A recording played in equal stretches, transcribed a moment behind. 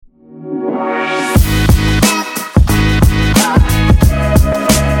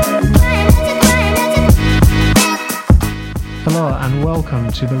and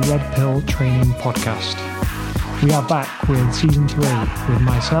welcome to the Red Pill Training Podcast. We are back with Season 3 with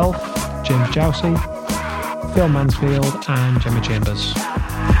myself, James Jousey, Phil Mansfield and Gemma Chambers.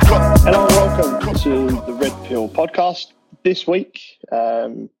 Hello and welcome to the Red Pill Podcast. This week,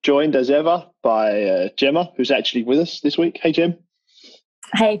 joined as ever by Gemma, who's actually with us this week. Hey, Gem.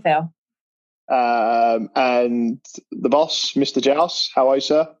 Hey, Phil. And the boss, Mr. Jouse. How are you,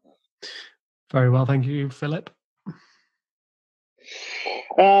 sir? Very well, thank you, Philip.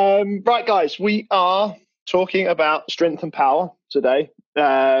 Right, guys, we are talking about strength and power today.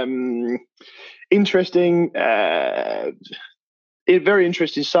 Interesting, a very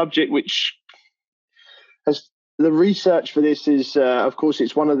interesting subject, which has the research for this is, of course,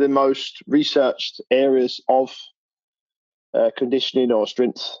 it's one of the most researched areas of conditioning or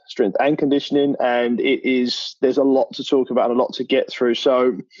strength and conditioning, and there's a lot to talk about, a lot to get through.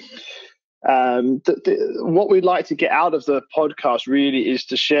 So what we'd like to get out of the podcast really is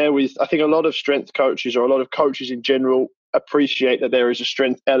to share with, I think a lot of strength coaches or a lot of coaches in general appreciate that there is a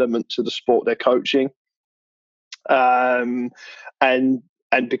strength element to the sport they're coaching. And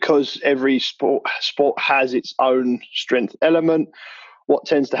because every sport has its own strength element, what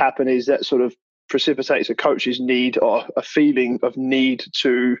tends to happen is that sort of precipitates a coach's need or a feeling of need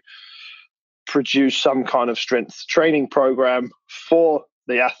to produce some kind of strength training program for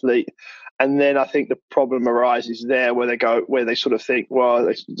the athlete. And then I think the problem arises there where they sort of think, well,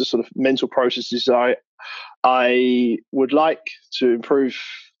 the sort of mental processes, I would like to improve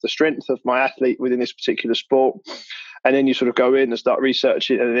the strength of my athlete within this particular sport. And then you sort of go in and start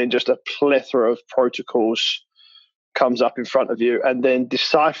researching, and then just a plethora of protocols comes up in front of you, and then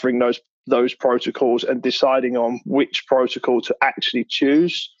deciphering those protocols and deciding on which protocol to actually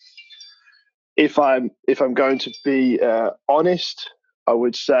choose. If I'm going to be honest, I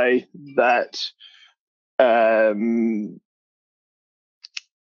would say that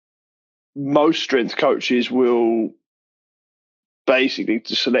most strength coaches will basically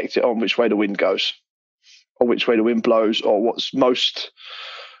just select it on which way the wind goes, or which way the wind blows, or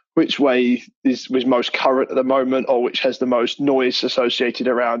which way is most current at the moment, or which has the most noise associated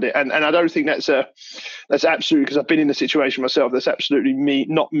around it. And I don't think that's absolutely, because I've been in the situation myself, that's absolutely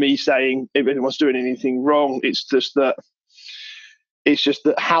not me saying if anyone's doing anything wrong. It's just that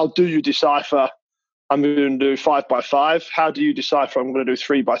how do you decipher I'm going to do 5x5? How do you decipher I'm going to do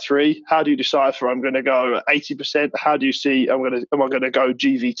 3x3? How do you decipher I'm going to go 80%? How do you see am I going to go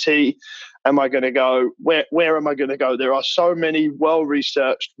GVT? Am I going to go where am I going to go? There are so many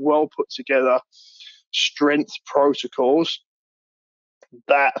well-researched, well put together strength protocols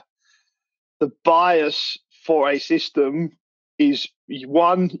that the bias for a system is,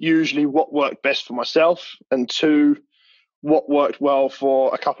 one, usually what worked best for myself, and two, what worked well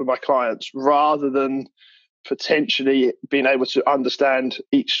for a couple of my clients, rather than potentially being able to understand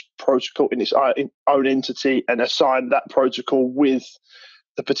each protocol in its own entity and assign that protocol with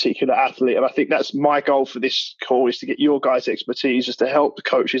the particular athlete. And I think that's my goal for this call, is to get your guys' expertise, just to help the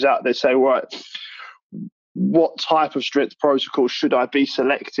coaches out there say, right, what type of strength protocol should I be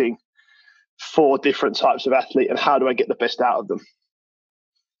selecting for different types of athlete, and how do I get the best out of them?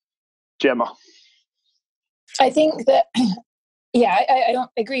 Gemma. I think that, I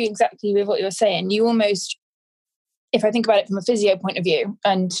don't agree exactly with what you're saying. You almost, if I think about it from a physio point of view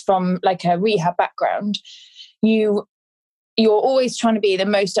and from like a rehab background, you're always trying to be the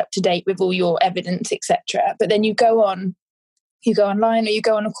most up to date with all your evidence, etc. But then you go online or you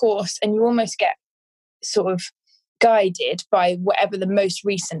go on a course, and you almost get sort of guided by whatever the most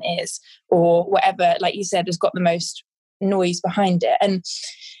recent is, or whatever, like you said, has got the most noise behind it. And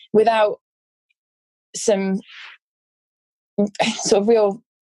without some sort of real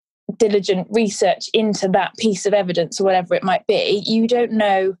diligent research into that piece of evidence or whatever it might be, you don't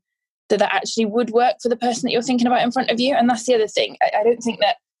know that actually would work for the person that you're thinking about in front of you. And that's the other thing. I don't think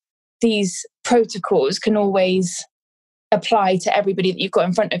that these protocols can always apply to everybody that you've got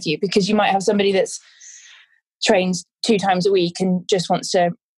in front of you, because you might have somebody that's trains 2 times a week and just wants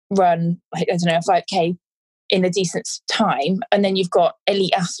to run, a 5K in a decent time, and then you've got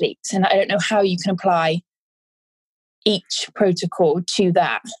elite athletes, and I don't know how you can apply each protocol to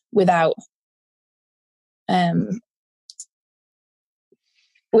that without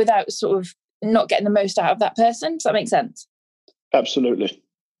sort of not getting the most out of that person. Does that make sense? Absolutely.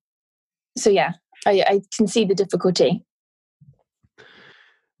 So yeah, I can see the difficulty.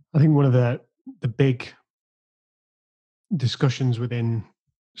 I think one of the big discussions within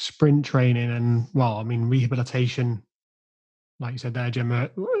sprint training and, rehabilitation, like you said there, Gemma,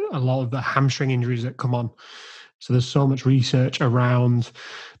 a lot of the hamstring injuries that come on. So there's so much research around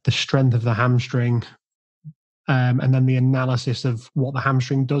the strength of the hamstring and then the analysis of what the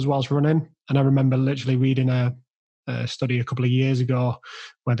hamstring does whilst running. And I remember literally reading a study a couple of years ago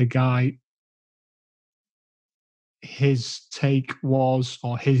where the guy, his take was,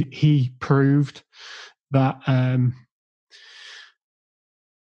 or he proved that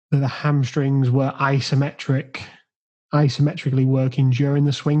the hamstrings were isometrically working during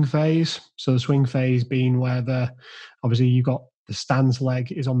the swing phase. So the swing phase being where obviously you got the stance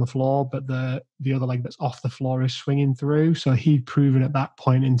leg is on the floor, but the other leg that's off the floor is swinging through. So he'd proven at that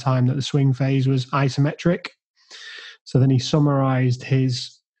point in time that the swing phase was isometric. So then he summarized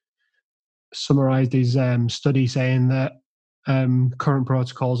his study saying that current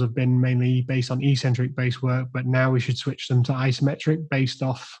protocols have been mainly based on eccentric based work, but now we should switch them to isometric based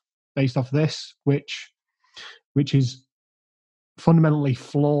off this, which is fundamentally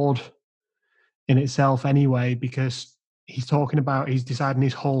flawed in itself anyway, because he's deciding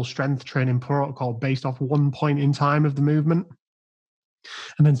his whole strength training protocol based off one point in time of the movement.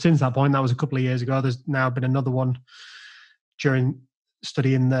 And then since that point, that was a couple of years ago, there's now been another one during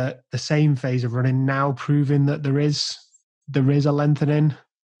studying the same phase of running, now proving that there is a lengthening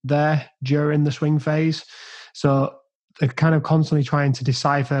there during the swing phase. So they're kind of constantly trying to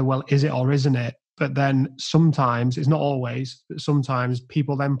decipher, well, is it or isn't it? But then sometimes, it's not always, but sometimes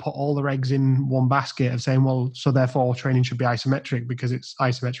people then put all their eggs in one basket of saying, well, so therefore training should be isometric because it's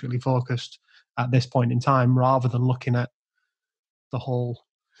isometrically focused at this point in time, rather than looking at the whole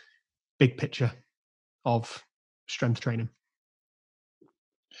big picture of strength training.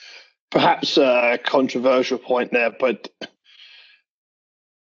 Perhaps a controversial point there,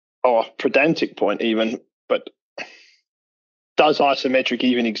 or a pedantic point even, but does isometric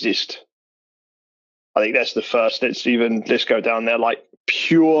even exist? I think that's the first. Let's go down there. Like,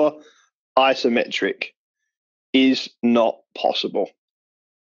 pure isometric is not possible.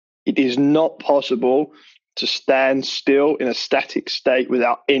 It is not possible to stand still in a static state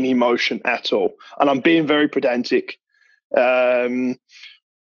without any motion at all. And I'm being very pedantic. But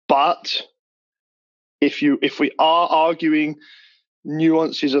if we are arguing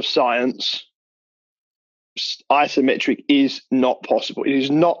nuances of science, isometric is not possible. It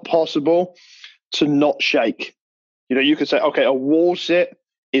is not possible to not shake. You could say, okay, a wall sit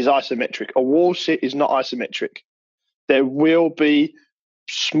is isometric. A wall sit is not isometric. There will be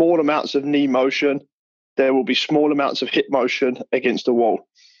small amounts of knee motion. There will be small amounts of hip motion against the wall.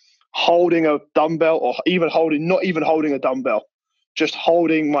 Holding a dumbbell, or not even holding a dumbbell, just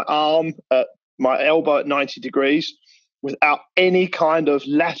holding my arm at my elbow at 90 degrees without any kind of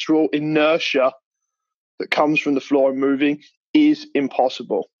lateral inertia that comes from the floor and moving is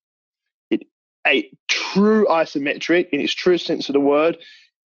impossible. A true isometric, in its truest sense of the word,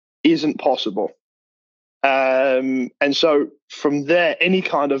 isn't possible. And so from there, any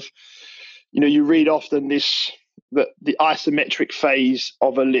kind of, you read often the isometric phase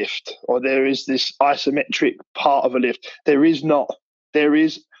of a lift, or there is this isometric part of a lift. There is not. There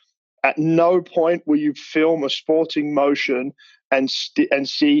is at no point will you film a sporting motion and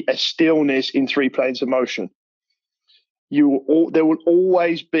see a stillness in three planes of motion. There will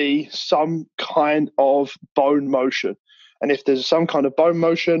always be some kind of bone motion. And if there's some kind of bone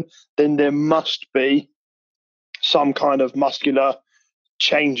motion, then there must be some kind of muscular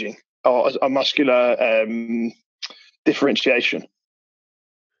changing, or a muscular differentiation.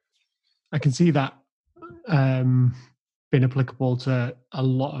 I can see that being applicable to a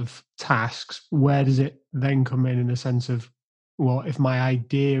lot of tasks. Where does it then come in the sense of, well, if my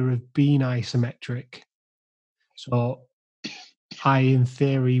idea of being isometric, so I, in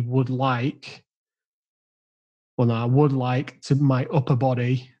theory, would like to my upper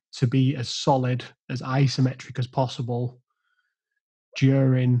body to be as solid, as isometric as possible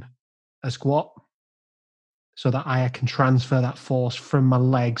during a squat, so that I can transfer that force from my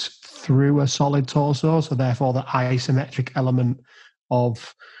legs through a solid torso. So therefore the isometric element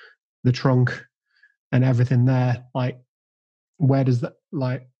of the trunk and everything there, like, where does that,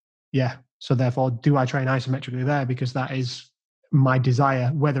 so therefore do I train isometrically there? Because that is my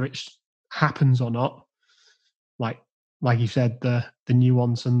desire, whether it happens or not. Like you said, the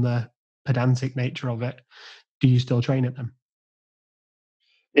nuance and the pedantic nature of it. Do you still train at them?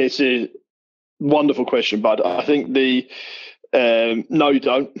 It's a wonderful question, bud. I think no, you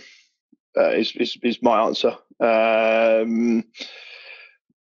don't. Is my answer.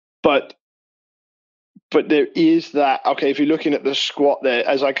 But there is that. Okay, if you're looking at the squat there,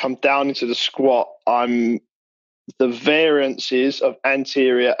 as I come down into the squat, the variances of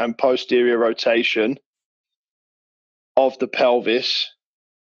anterior and posterior rotation of the pelvis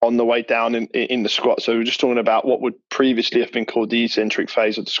on the way down in the squat. So we're just talking about what would previously have been called the eccentric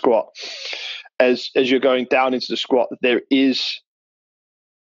phase of the squat. as you're going down into the squat, there is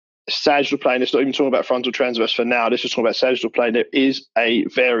sagittal plane. It's not even talking about frontal transverse for now. This is talking about sagittal plane. There is a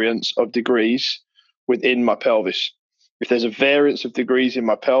variance of degrees within my pelvis. If there's a variance of degrees in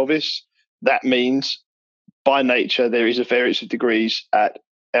my pelvis, that means by nature there is a variance of degrees at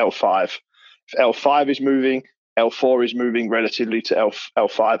L5. If L5 is moving, L4 is moving relatively to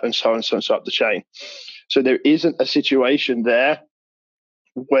L5, and so on and so up the chain. So there isn't a situation there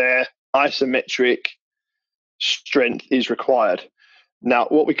where isometric strength is required. Now,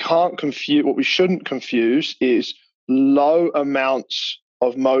 what we shouldn't confuse is low amounts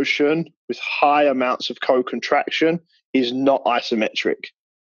of motion with high amounts of co-contraction is not isometric.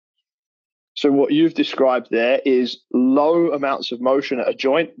 So what you've described there is low amounts of motion at a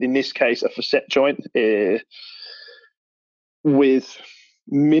joint, in this case a facet joint, with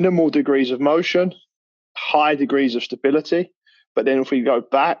minimal degrees of motion, high degrees of stability. But then if we go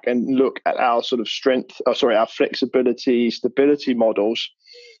back and look at our sort of our flexibility, stability models,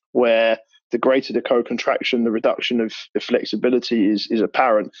 where the greater the co-contraction, the reduction of the flexibility is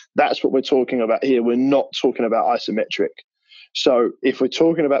apparent. That's what we're talking about here. We're not talking about isometric. So if we're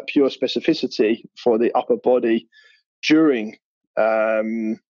talking about pure specificity for the upper body during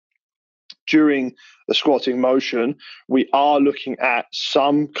the squatting motion, we are looking at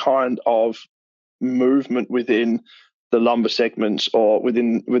some kind of movement within the lumbar segments or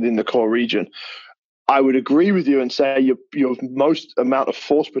within the core region. I would agree with you and say your most amount of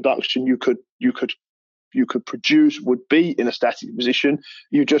force production you could produce would be in a static position.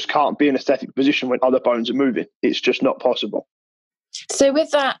 You just can't be in a static position when other bones are moving. It's just not possible. So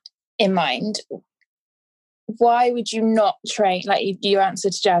with that in mind, why would you not train? Like your answer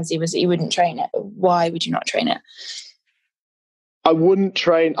to Jazzy was that you wouldn't train it. Why would you not train it? I wouldn't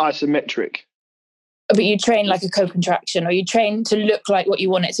train isometric. But you train like a co-contraction, or you train to look like what you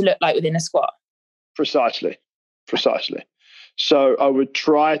want it to look like within a squat. Precisely. So I would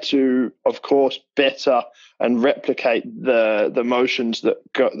try to, of course, better and replicate the motions that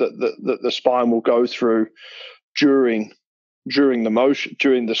the spine will go through during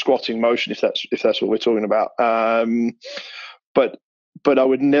the squatting motion, if that's what we're talking about. But I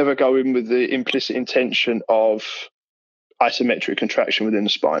would never go in with the implicit intention of isometric contraction within the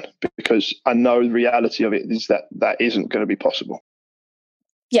spine, because I know the reality of it is that isn't going to be possible.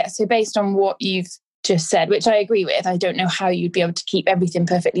 Yeah, so based on what you've just said, which I agree with, I don't know how you'd be able to keep everything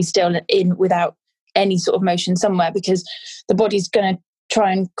perfectly still in without any sort of motion somewhere, because the body's going to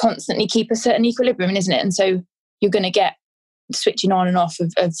try and constantly keep a certain equilibrium, isn't it? And so you're going to get switching on and off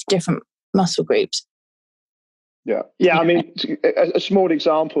of different muscle groups. Yeah. I mean, a small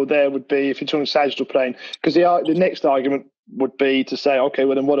example there would be if you're talking sagittal plane, because the next argument would be to say, okay,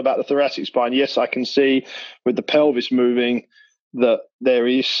 well then what about the thoracic spine? Yes, I can see with the pelvis moving that there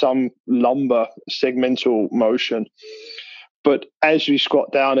is some lumbar segmental motion, but as you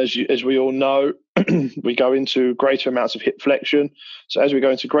squat down, as we all know, we go into greater amounts of hip flexion. So as we go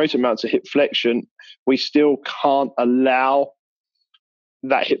into greater amounts of hip flexion, we still can't allow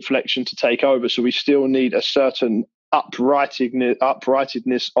that hip flexion to take over. So we still need a certain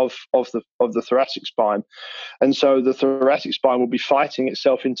uprightedness of the thoracic spine. And so the thoracic spine will be fighting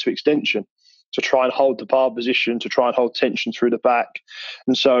itself into extension to try and hold the bar position, to try and hold tension through the back.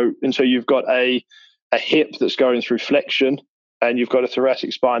 And so you've got a hip that's going through flexion, and you've got a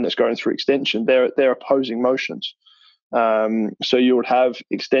thoracic spine that's going through extension. They're opposing motions. So you would have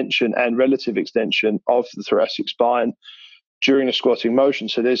extension and relative extension of the thoracic spine during a squatting motion.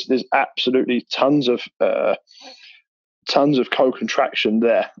 So there's absolutely tons of co-contraction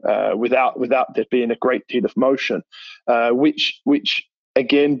there without there being a great deal of motion, which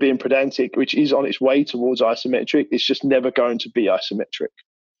again, being pedantic, which is on its way towards isometric, it's just never going to be isometric.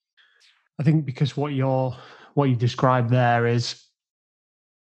 I think because what you described there is,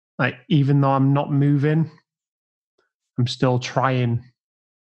 like, even though I'm not moving, I'm still trying.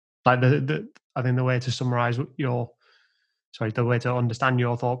 Like I think the way to summarize the way to understand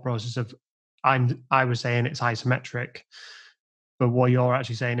your thought process of I was saying it's isometric, but what you're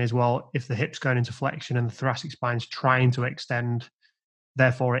actually saying is, well, if the hip's going into flexion and the thoracic spine's trying to extend,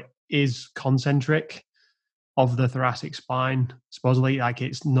 therefore it is concentric of the thoracic spine, supposedly. Like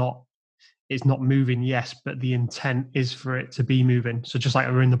it's not moving, yes, but the intent is for it to be moving. So just like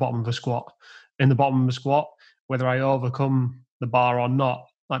we're in the bottom of a squat, whether I overcome the bar or not,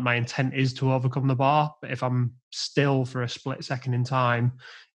 like my intent is to overcome the bar. But if I'm still for a split second in time,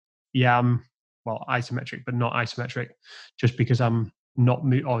 yeah, I'm isometric, but not isometric, just because I'm not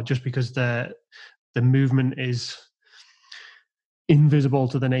or just because the movement is invisible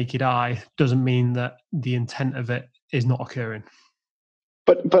to the naked eye doesn't mean that the intent of it is not occurring.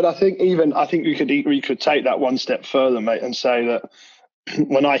 But I think we could take that one step further, mate, and say that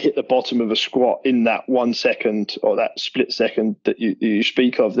when I hit the bottom of a squat in that 1 second or that split second that you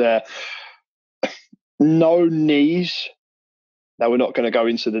speak of there, no knees. Now, we're not going to go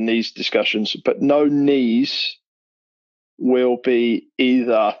into the knees discussions, but no knees will be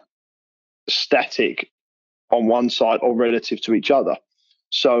either static on one side or relative to each other.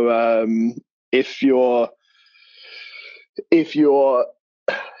 So if you're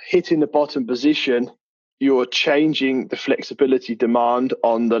hitting the bottom position, you're changing the flexibility demand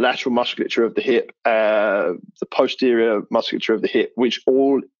on the lateral musculature of the hip, the posterior musculature of the hip, which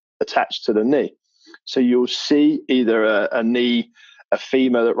all attach to the knee. So you'll see either a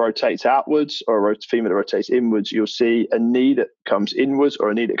femur that rotates outwards or a femur that rotates inwards. You'll see a knee that comes inwards or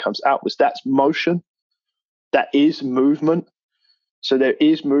a knee that comes outwards. That's motion. That is movement. So there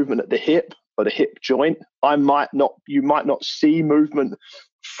is movement at the hip or the hip joint. You might not see movement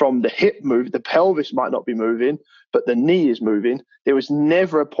from the hip move. The pelvis might not be moving, but the knee is moving. There was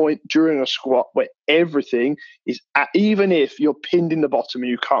never a point during a squat where everything is even if you're pinned in the bottom and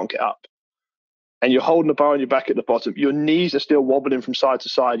you can't get up and you're holding the bar on your back at the bottom, your knees are still wobbling from side to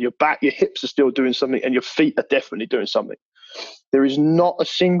side. Your hips are still doing something, and your feet are definitely doing something. There is not a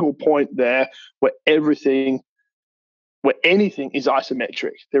single point there where anything is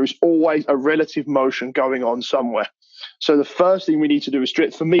isometric. There is always a relative motion going on somewhere. So the first thing we need to do for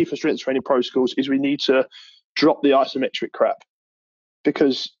strength training protocols is we need to drop the isometric crap,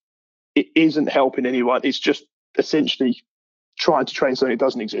 because it isn't helping anyone. It's just essentially trying to train something that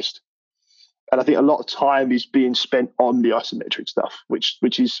doesn't exist. And I think a lot of time is being spent on the isometric stuff, which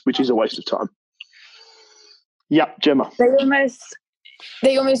is a waste of time. Yeah, Gemma.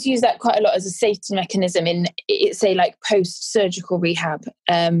 They almost use that quite a lot as a safety mechanism in, say, like post-surgical rehab.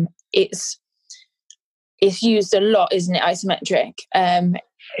 It's used a lot, isn't it, isometric?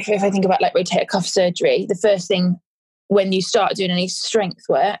 If I think about like rotator cuff surgery, the first thing when you start doing any strength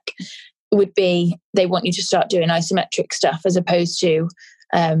work would be they want you to start doing isometric stuff as opposed to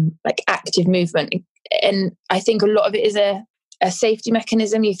like active movement. And I think a lot of it is a safety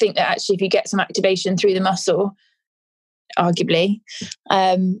mechanism. You think that actually if you get some activation through the muscle, arguably,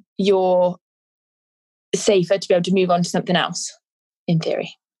 you're safer to be able to move on to something else, in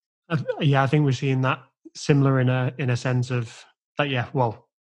theory. Yeah, I think we're seeing that similar in a sense of that. Yeah, well,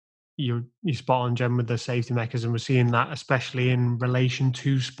 you spot on, Jem, with the safety mechanism. We're seeing that especially in relation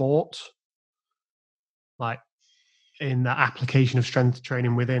to sport, like in the application of strength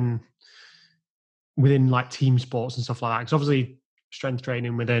training within like team sports and stuff like that. Because obviously, strength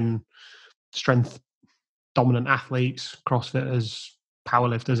training within strength dominant athletes, CrossFitters,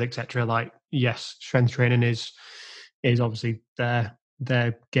 powerlifters, etc. Like, yes, strength training is obviously their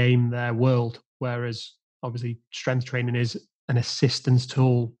game, their world. Whereas obviously strength training is an assistance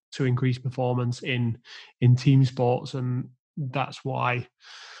tool to increase performance in team sports, and that's why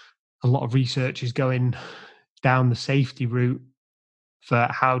a lot of research is going down the safety route for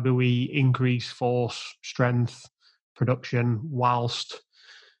how do we increase force, strength, production whilst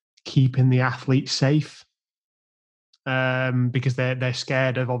keeping the athlete safe. Because they're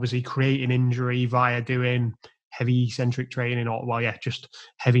scared of obviously creating injury via doing heavy eccentric training or just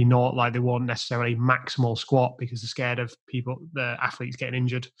heavy naught. Like they won't necessarily maximal squat because they're scared of the athletes getting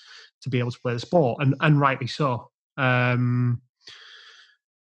injured to be able to play the sport, and rightly so. So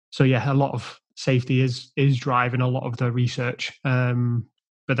yeah, a lot of safety is driving a lot of the research.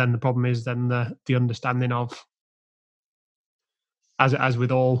 But then the problem is then the understanding of, as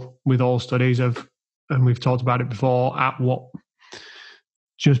with all studies of, and we've talked about it before,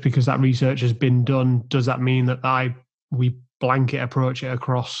 just because that research has been done, does that mean that we blanket approach it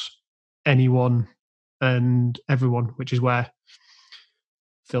across anyone and everyone, which is where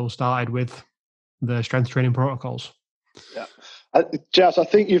Phil started with the strength training protocols? Yeah, Jazz, I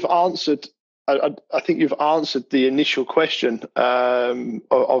think you've answered. I think you've answered the initial question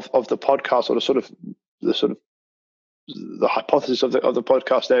of the podcast, or the hypothesis of the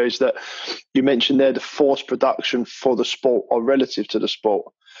podcast. There is that you mentioned there the force production for the sport or relative to the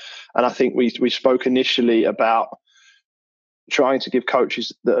sport, and I think we spoke initially about trying to give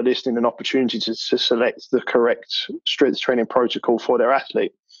coaches that are listening an opportunity to select the correct strength training protocol for their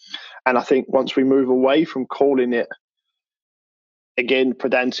athlete. And I think once we move away from calling it, again,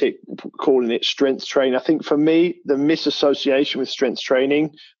 pedantic, calling it strength training, I think for me, the misassociation with strength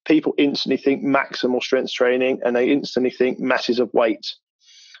training, people instantly think maximal strength training and they instantly think masses of weight.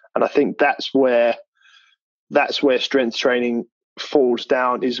 And I think that's where strength training falls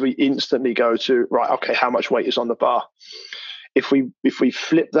down, is we instantly go to, right, okay, how much weight is on the bar? If we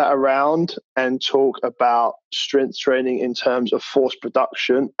flip that around and talk about strength training in terms of force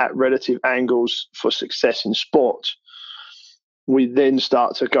production at relative angles for success in sport, we then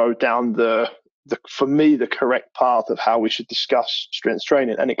start to go down for me, the correct path of how we should discuss strength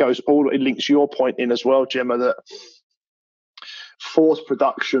training. And it links your point in as well, Gemma, that force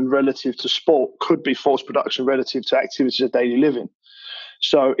production relative to sport could be force production relative to activities of daily living.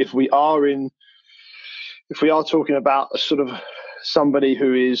 So if we are talking about a sort of somebody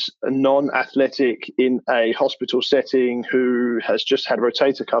who is a non-athletic in a hospital setting who has just had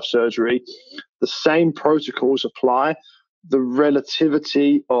rotator cuff surgery, the same protocols apply. The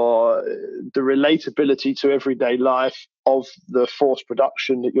relativity or the relatability to everyday life of the force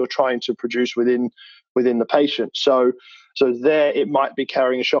production that you're trying to produce within the patient. So there it might be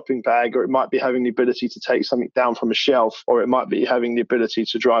carrying a shopping bag, or it might be having the ability to take something down from a shelf, or it might be having the ability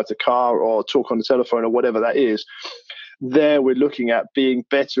to drive the car or talk on the telephone or whatever that is. There we're looking at being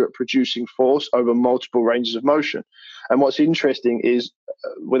better at producing force over multiple ranges of motion. And what's interesting is,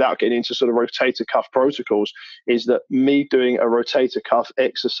 without getting into sort of rotator cuff protocols, is that me doing a rotator cuff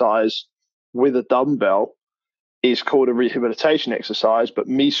exercise with a dumbbell is called a rehabilitation exercise, but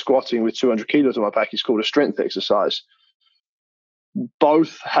me squatting with 200 kilos on my back is called a strength exercise.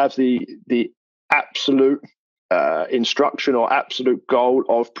 Both have the absolute instruction or absolute goal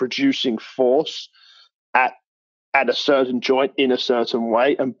of producing force at a certain joint in a certain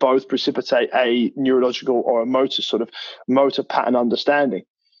way, and both precipitate a neurological or a motor pattern understanding.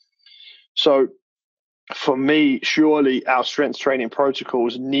 So for me, surely our strength training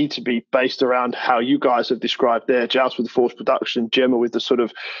protocols need to be based around how you guys have described there, Joust with the force production, Gemma with the sort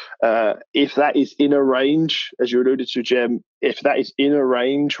of, if that is in a range, as you alluded to, Gem, if that is in a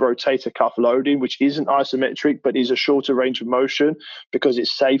range, rotator cuff loading, which isn't isometric, but is a shorter range of motion because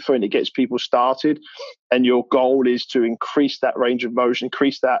it's safer and it gets people started, and your goal is to increase that range of motion,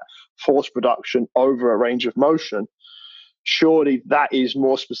 increase that force production over a range of motion, surely that is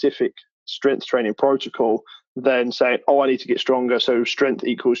more specific strength training protocol than saying, I need to get stronger, so strength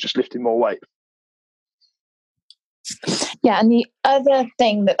equals just lifting more weight. Yeah, and the other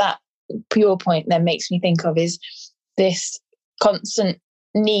thing that your point then makes me think of is this constant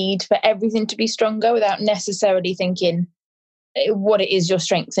need for everything to be stronger without necessarily thinking what it is you're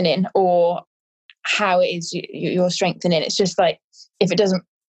strengthening or how it is you're strengthening. It's just like, if it doesn't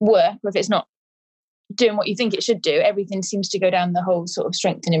work, or if it's not doing what you think it should do, everything seems to go down the whole sort of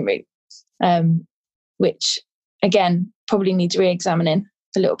strengthening route. Which again probably needs re-examining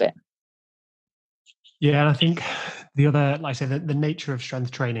a little bit. Yeah, and I think the other, like I say, the nature of strength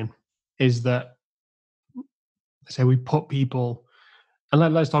training is that, say, we put people,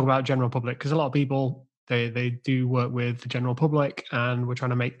 and let's talk about general public, because a lot of people they do work with the general public, and we're trying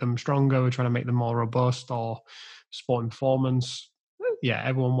to make them stronger, we're trying to make them more robust, or sport and performance. Yeah,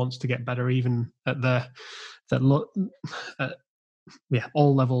 everyone wants to get better, even at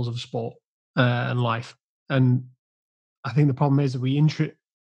all levels of sport and life. And I think the problem is that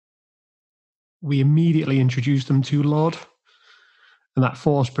we immediately introduce them to load and that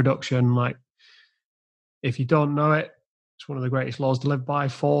force production. Like, if you don't know it, it's one of the greatest laws to live by.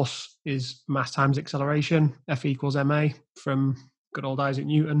 Force is mass times acceleration. F equals ma, from good old Isaac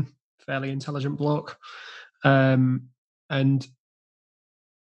Newton, fairly intelligent bloke. And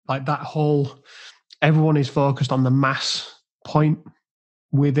like that whole, everyone is focused on the mass point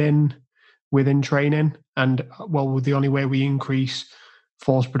within training, and the only way we increase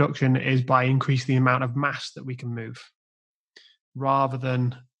force production is by increasing the amount of mass that we can move, rather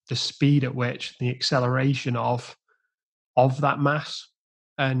than the speed at which, the acceleration of that mass.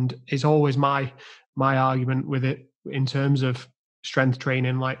 And it's always my argument with it in terms of strength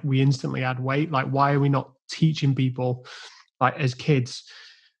training, like, we instantly add weight. Like, why are we not teaching people, like, as kids,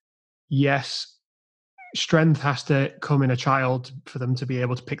 yes, strength has to come in a child for them to be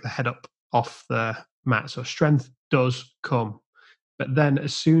able to pick the head up off the mat. So strength does come. But then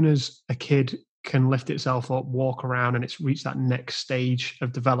as soon as a kid can lift itself up, walk around, and it's reached that next stage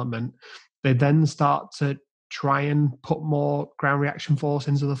of development, they then start to try and put more ground reaction force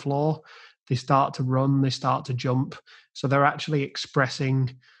into the floor. They start to run, they start to jump. So they're actually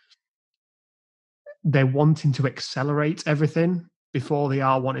expressing, they're wanting to accelerate everything before they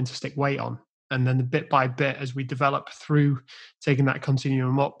are wanting to stick weight on. And then bit by bit, as we develop through taking that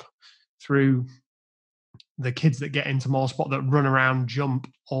continuum up through the kids that get into more sport, that run around,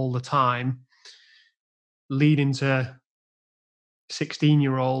 jump all the time, leading to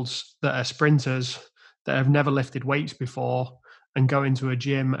 16-year-olds that are sprinters that have never lifted weights before and go into a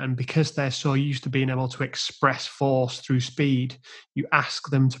gym, and because they're so used to being able to express force through speed, you ask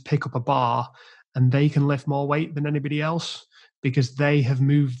them to pick up a bar and they can lift more weight than anybody else because they have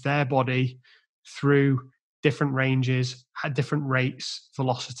moved their body through different ranges at different rates,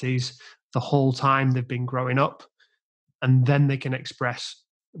 velocities, the whole time they've been growing up. And then they can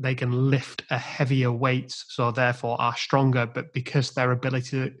lift a heavier weight, so therefore are stronger, but because their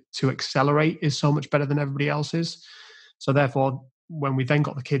ability to accelerate is so much better than everybody else's. So therefore, when we then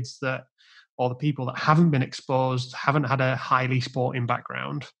got the kids or the people that haven't been exposed, haven't had a highly sporting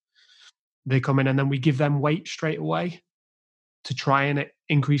background, they come in and then we give them weight straight away to try and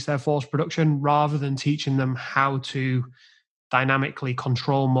increase their force production, rather than teaching them how to dynamically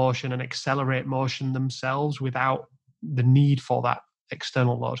control motion and accelerate motion themselves without the need for that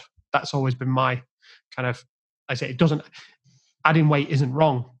external load. That's always been my kind of, adding weight isn't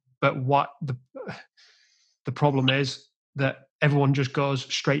wrong, but what the problem is that everyone just goes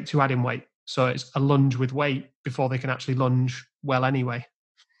straight to adding weight. So it's a lunge with weight before they can actually lunge well anyway.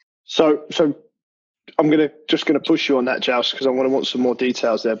 So I'm just gonna push you on that, Joust, because I want some more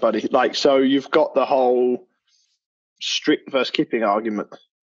details there, buddy. Like, so you've got the whole strict versus kipping argument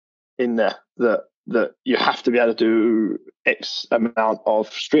in there, that you have to be able to do X amount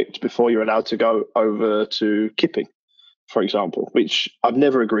of strict before you're allowed to go over to kipping, for example, which I've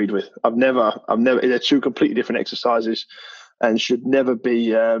never agreed with. I've never. They're two completely different exercises, and should never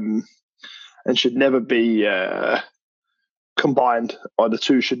be combined, or the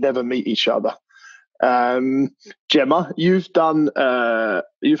two should never meet each other. Gemma, I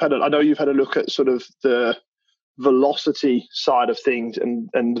know you've had a look at sort of the velocity side of things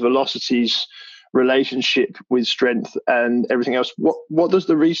and velocity's relationship with strength and everything else. What does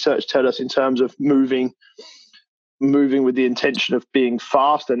the research tell us in terms of moving with the intention of being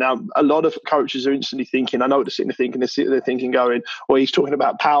faster? Now, a lot of coaches are instantly thinking, I know what they're sitting there thinking, they're thinking going, well, he's talking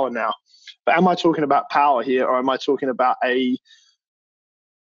about power now. But am I talking about power here, or am I talking about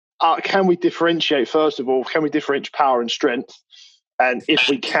can we differentiate, first of all, can we differentiate power and strength? And if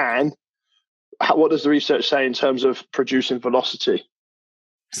we can, what does the research say in terms of producing velocity?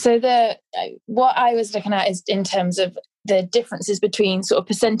 So what I was looking at is in terms of the differences between sort of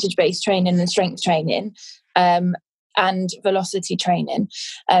percentage-based training and strength training, and velocity training.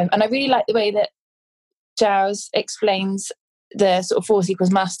 And I really like the way that Giles explains the sort of force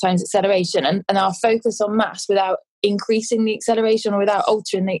equals mass times acceleration, and our focus on mass without increasing the acceleration or without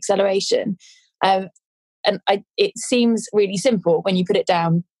altering the acceleration. It seems really simple when you put it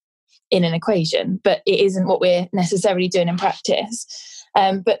down in an equation, but it isn't what we're necessarily doing in practice.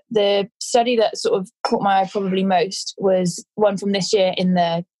 But the study that sort of caught my eye probably most was one from this year in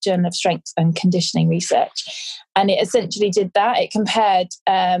the Journal of Strength and Conditioning Research. And it essentially did that. It compared,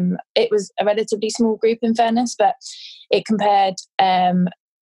 it was a relatively small group in fairness, but it compared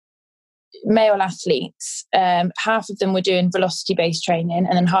male athletes. Half of them were doing velocity-based training,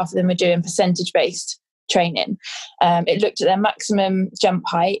 and then half of them were doing percentage-based training. It looked at their maximum jump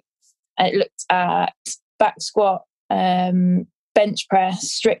height, and it looked at back squat, bench press,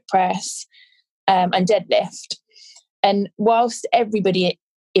 strict press, and deadlift. And whilst everybody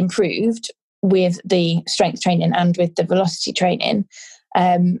improved with the strength training and with the velocity training,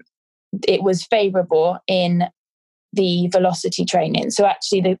 it was favourable in the velocity training. So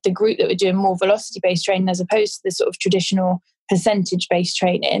actually the group that were doing more velocity-based training as opposed to the sort of traditional percentage-based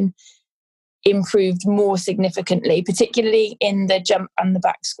training improved more significantly, particularly in the jump and the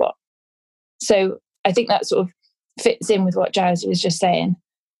back squat. So I think that sort of fits in with what Giles was just saying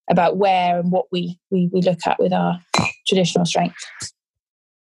about where and what we look at with our traditional strength.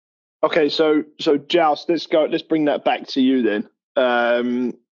 Okay, so Giles, let's bring that back to you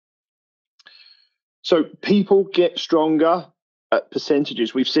then. So people get stronger at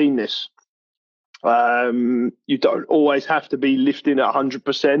percentages. We've seen this. You don't always have to be lifting at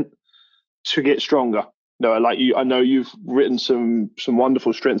 100% to get stronger. No, like you, I know you've written some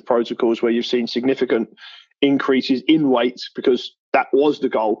wonderful strength protocols where you've seen significant increases in weight, because that was the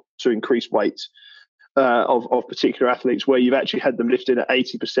goal, to increase weight of particular athletes, where you've actually had them lifting at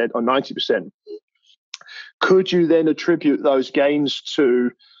 80% or 90%. Could you then attribute those gains to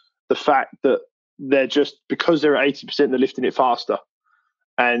the fact that they're just, because they're at 80%, they're lifting it faster?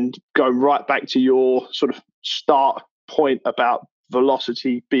 And going right back to your sort of start point about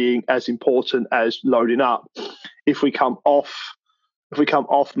velocity being as important as loading up, if we come off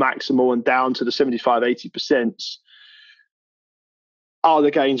maximal and down to the 75-80%, are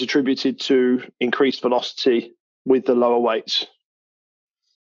the gains attributed to increased velocity with the lower weights?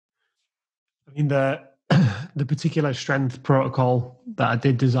 I mean, the particular strength protocol that I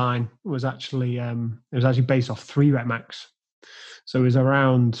did design was actually based off 3 rep max. So it was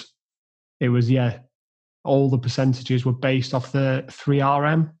all the percentages were based off the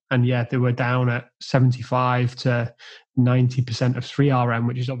 3RM, and yeah, they were down at 75 to 90% of 3RM,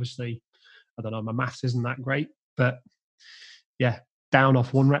 which is obviously, I don't know, my maths isn't that great, but yeah, down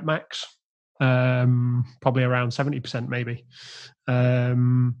off 1 rep max, probably around 70% maybe.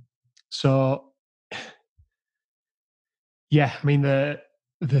 So yeah, I mean the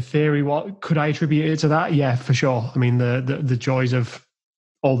theory, what could I attribute it to that? Yeah, for sure. I mean the joys of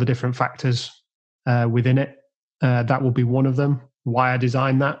all the different factors within it. That will be one of them. Why I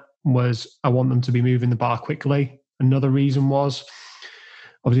designed that was I want them to be moving the bar quickly. Another reason was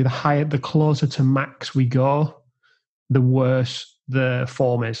obviously the closer to max we go, the worse the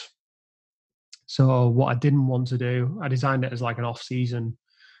form is. So what I didn't want to do, I designed it as like an off-season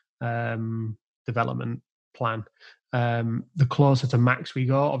development plan. The closer to max we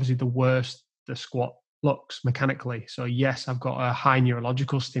go, obviously the worse the squat looks mechanically. So yes, I've got a high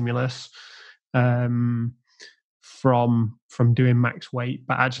neurological stimulus from doing max weight,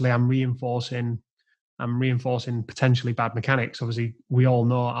 but actually I'm reinforcing potentially bad mechanics. Obviously, we all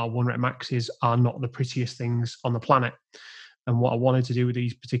know our 1 rep maxes are not the prettiest things on the planet. And what I wanted to do with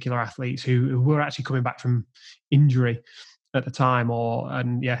these particular athletes who were actually coming back from injury at the time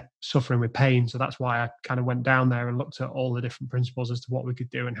suffering with pain. So that's why I kind of went down there and looked at all the different principles as to what we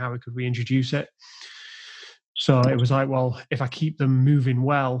could do and how we could reintroduce it. So it was like, well, if I keep them moving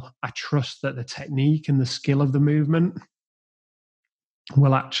well, I trust that the technique and the skill of the movement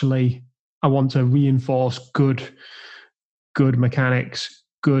will actually, I want to reinforce good mechanics,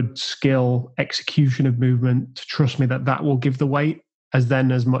 good skill, execution of movement to trust me that will give the weight,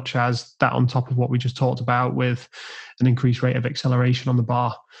 as much as that on top of what we just talked about with an increased rate of acceleration on the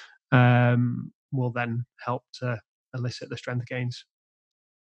bar will then help to elicit the strength gains.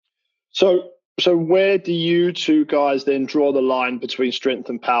 So where do you two guys then draw the line between strength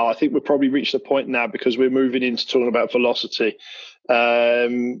and power? I think we've probably reached the point now because we're moving into talking about velocity.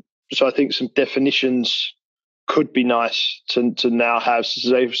 So I think some definitions could be nice to now have.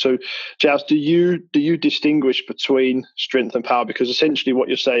 So, Giles, do you distinguish between strength and power? Because essentially what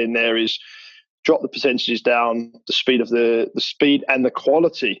you're saying there is drop the percentages down, the speed and the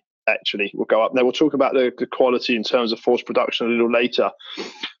quality actually will go up. Now we'll talk about the quality in terms of force production a little later,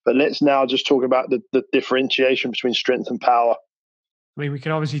 but let's now just talk about the differentiation between strength and power. I mean, we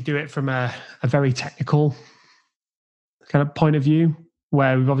can obviously do it from a very technical kind of point of view,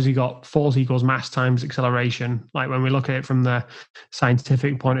 where we've obviously got force equals mass times acceleration. Like when we look at it from the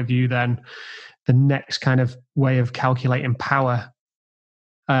scientific point of view, then the next kind of way of calculating power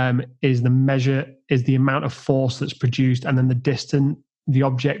is the amount of force that's produced and then the distance the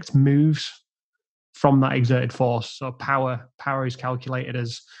object moves from that exerted force. So power is calculated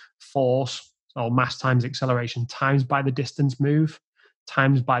as force or mass times acceleration times by the distance moved,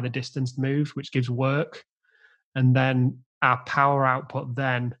 which gives work. And then our power output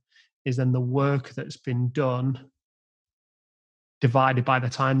then is then the work that's been done divided by the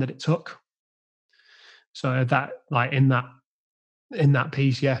time that it took. So that, like in that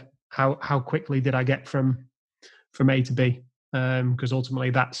piece, yeah, how quickly did I get from A to B? Because ultimately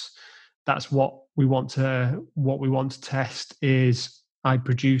that's what we want to test. Is I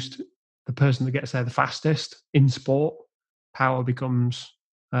produced the person that gets there the fastest in sport. Power becomes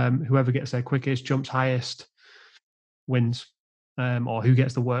whoever gets there quickest, jumps highest, wins. Or who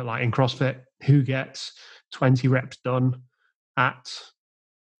gets the work, like in CrossFit, who gets 20 reps done at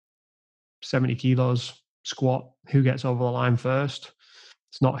 70 kilos squat, who gets over the line first.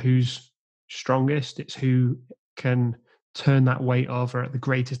 It's not who's strongest, it's who can turn that weight over at the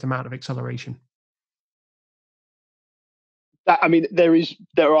greatest amount of acceleration. I mean,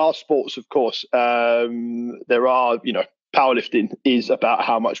 there are sports, of course. There are, powerlifting is about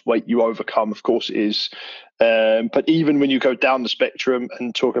how much weight you overcome. Of course, it is. But even when you go down the spectrum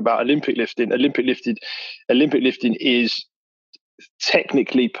and talk about Olympic lifting is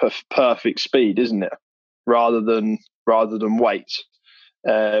technically perfect speed, isn't it? Rather than weight.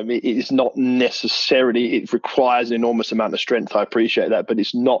 It is not necessarily. It requires an enormous amount of strength. I appreciate that, but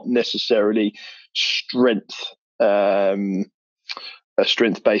it's not necessarily strength. A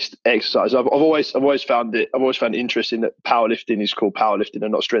strength-based exercise. I've always found it interesting that powerlifting is called powerlifting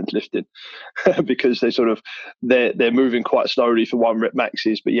and not strength lifting, because they're moving quite slowly for 1 rep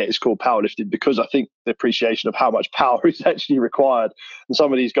maxes, but yet it's called powerlifting because I think the appreciation of how much power is actually required. And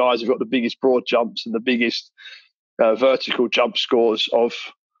some of these guys have got the biggest broad jumps and the biggest vertical jump scores of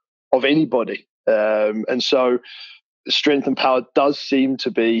anybody, and so strength and power does seem to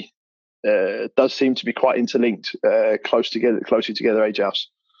be quite interlinked, closely together, Giles.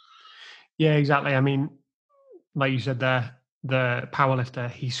 Yeah, exactly. I mean, like you said there, the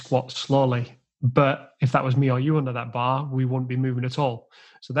powerlifter, he squats slowly, But if that was me or you under that bar, we wouldn't be moving at all.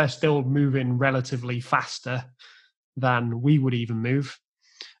 So they're still moving relatively faster than we would even move.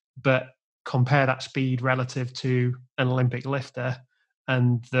 But compare that speed relative to an Olympic lifter,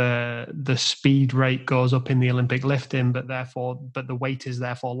 and the speed rate goes up in the Olympic lifting, but the weight is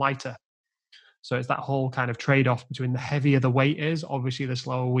therefore lighter. So it's that whole kind of trade-off between the heavier the weight is, obviously the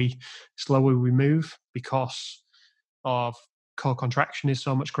slower we move, because of core contraction is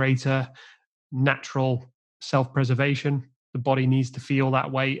so much greater, natural self-preservation. The body needs to feel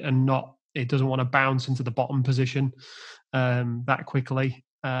that weight and it doesn't want to bounce into the bottom position that quickly.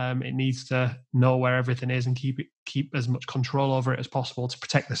 It needs to know where everything is and keep as much control over it as possible to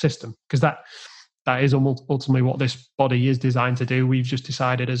protect the system, because that is ultimately what this body is designed to do. We've just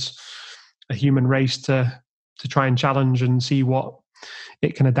decided as a human race to try and challenge and see what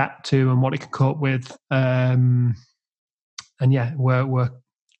it can adapt to and what it can cope with. And yeah,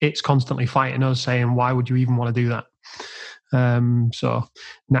 it's constantly fighting us, saying, why would you even want to do that? So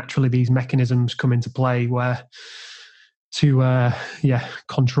naturally these mechanisms come into play where to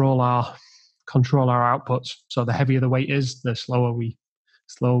control our outputs. So the heavier the weight is, the slower we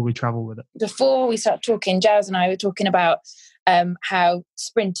travel with it. Before we start talking, Jazz and I were talking about how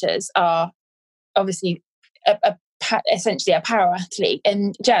sprinters are obviously essentially a power athlete.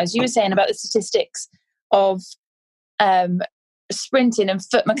 And Jazz, you were saying about the statistics of sprinting and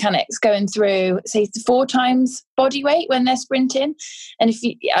foot mechanics going through, say, 4 times body weight when they're sprinting. And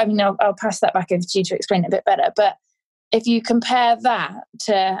I'll pass that back over to you to explain it a bit better. But if you compare that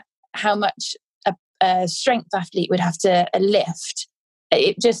to how much a strength athlete would have to lift,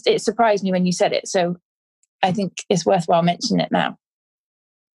 it surprised me when you said it. So I think it's worthwhile mentioning it now.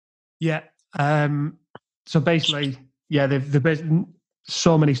 Yeah. So basically,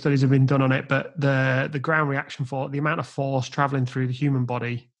 so many studies have been done on it, but the ground reaction for the amount of force traveling through the human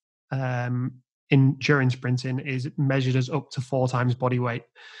body during sprinting is measured as up to 4 times body weight.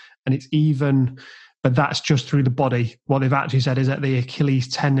 And but that's just through the body. What they've actually said is that the Achilles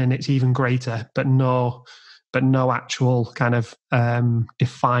tendon, it's even greater, but no actual kind of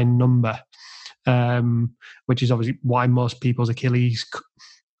defined number, which is obviously why most people's Achilles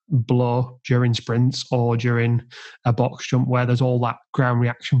blow during sprints or during a box jump, where there's all that ground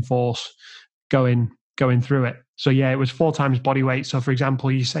reaction force going through it. So yeah, it was 4 times body weight. So for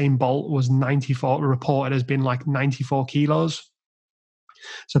example, Usain Bolt was reported as being like 94 kilos.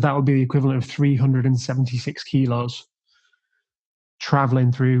 So that would be the equivalent of 376 kilos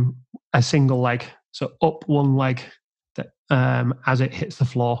traveling through a single leg. So up one leg as it hits the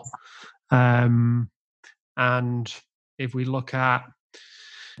floor. And if we look at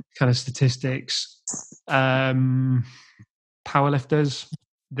kind of statistics, powerlifters,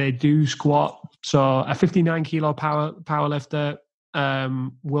 they do squat. So a 59 kilo powerlifter,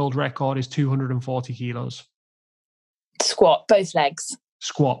 world record is 240 kilos. Squat both legs.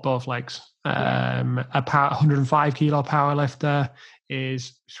 Squat both legs. A 105 kilo powerlifter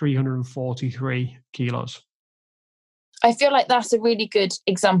is 343 kilos. I feel like that's a really good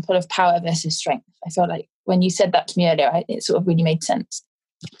example of power versus strength. I feel like when you said that to me earlier, it sort of really made sense.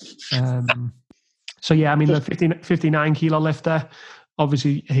 So yeah, I mean, the 59 kilo lifter,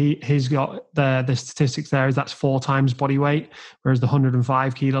 obviously he's got the statistics there is that's 4 times body weight, whereas the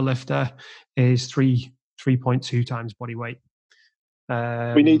 105 kilo lifter is 3.2 times body weight.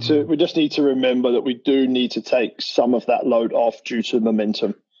 We just need to remember that we do need to take some of that load off due to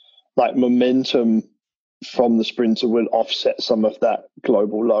momentum. Like momentum from the sprinter will offset some of that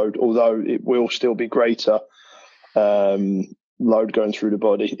global load, although it will still be greater load going through the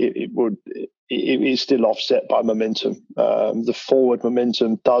body. It is still offset by momentum. The forward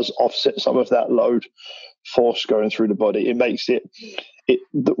momentum does offset some of that load force going through the body. It makes it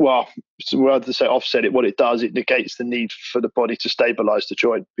to say offset it, what it does, it negates the need for the body to stabilize the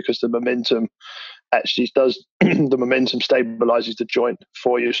joint, because the momentum actually does the momentum stabilizes the joint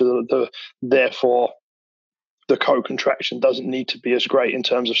for you, so therefore the co-contraction doesn't need to be as great in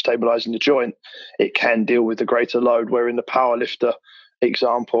terms of stabilizing the joint. It can deal with the greater load, where in the powerlifter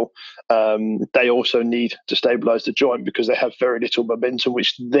example, they also need to stabilize the joint because they have very little momentum,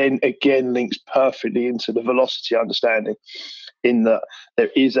 which then again links perfectly into the velocity understanding, in that there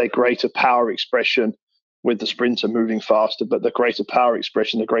is a greater power expression with the sprinter moving faster, but the greater power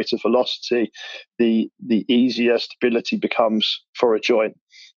expression, the greater velocity, the easier stability becomes for a joint.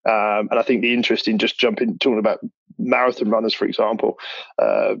 And I think the interesting, just talking about marathon runners, for example,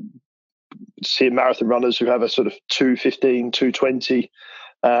 seeing marathon runners who have a sort of 2:15, 2:20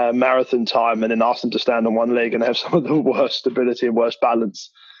 marathon time, and then ask them to stand on one leg and have some of the worst stability and worst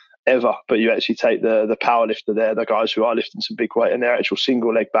balance ever. But you actually take the power lifter there, the guys who are lifting some big weight, and their actual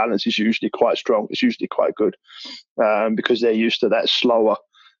single leg balance is usually quite strong. It's usually quite good because they're used to that slower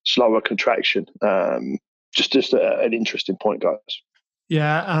contraction. Just an interesting point, guys.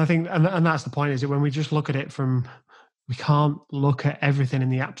 Yeah, and I think, and that's the point, is that when we just look at it from, we can't look at everything in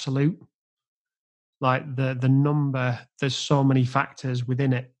the absolute. Like the number, there's so many factors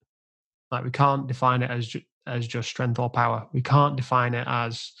within it. Like we can't define it as just strength or power. We can't define it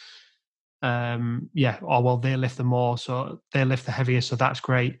as, well, they lift the more, so they lift the heavier, so that's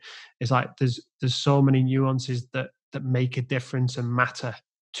great. It's like there's so many nuances that make a difference and matter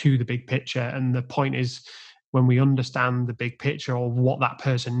to the big picture. And the point is, when we understand the big picture or what that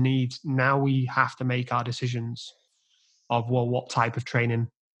person needs, now we have to make our decisions of, well, what type of training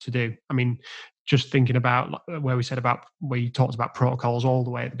to do. I mean, just thinking about where you talked about protocols all the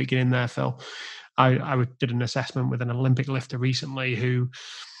way at the beginning there, Phil. I did an assessment with an Olympic lifter recently who'd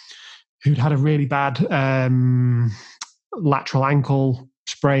had a really bad lateral ankle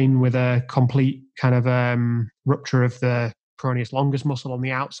sprain with a complete kind of rupture of the peroneus longus muscle on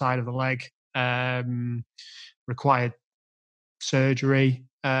the outside of the leg, required surgery,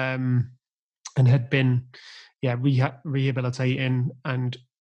 and had been rehabilitating and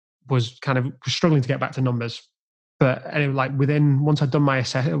was kind of struggling to get back to numbers. But anyway, like once I'd done my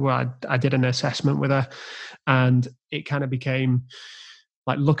assessment, I did an assessment with her, and it kind of became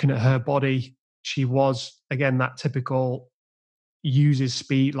like looking at her body. She was, again, that typical uses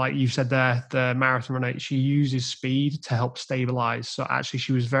speed, like you said there, the marathon runner. She uses speed to help stabilize. So actually,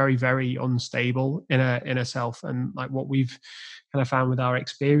 she was very, very unstable in herself. And like what we've kind of found with our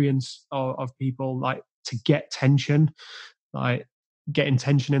experience of people, like to get tension, like getting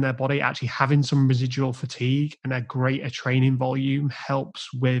tension in their body, actually having some residual fatigue and a greater training volume helps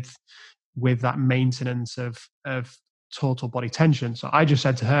with that maintenance of total body tension. So I just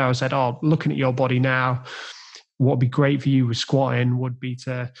said to her, I said, looking at your body now, what would be great for you with squatting would be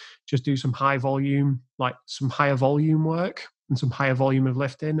to just do some higher volume work and some higher volume of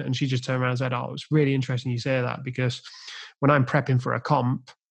lifting. And she just turned around and said, it's really interesting you say that, because when I'm prepping for a comp,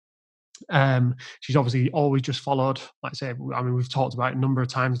 she's obviously always just followed, like I say, I mean, we've talked about it a number of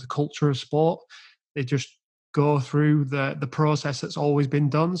times, the culture of sport. They just go through the process that's always been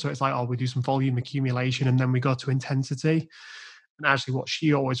done. So it's like, we do some volume accumulation and then we go to intensity. And actually what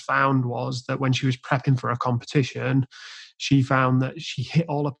she always found was that when she was prepping for a competition, she found that she hit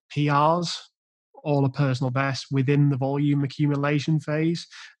all her PRs, all her personal bests within the volume accumulation phase.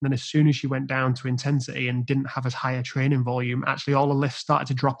 And then as soon as she went down to intensity and didn't have as high a training volume, actually all the lifts started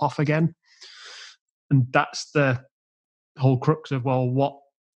to drop off again. And that's the whole crux of, well,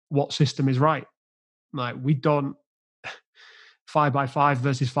 what system is right? Like, we don't 5x5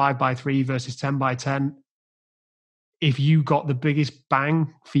 versus 5x3 versus 10x10. If you got the biggest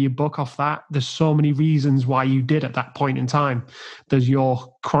bang for your buck off that, there's so many reasons why you did at that point in time. There's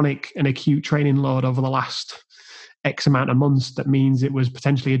your chronic and acute training load over the last X amount of months that means it was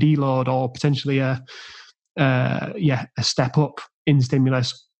potentially a deload or potentially a step up in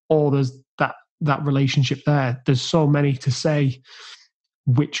stimulus, or there's that relationship there. There's so many to say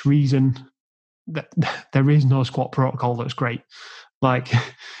which reason that there is no squat protocol that's great. Like,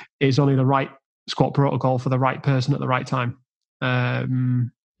 it's only the right squat protocol for the right person at the right time.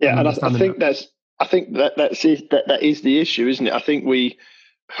 And I think that is the issue, isn't it? I think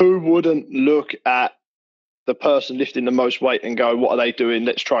who wouldn't look at the person lifting the most weight and go, what are they doing?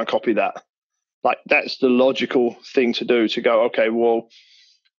 Let's try and copy that. Like, that's the logical thing to do, to go, okay, well,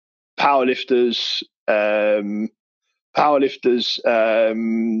 powerlifters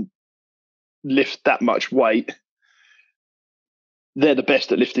lift that much weight. They're the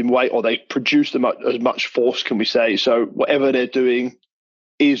best at lifting weight, or they produce as much force, can we say. So whatever they're doing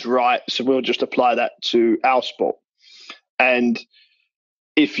is right. So we'll just apply that to our sport. And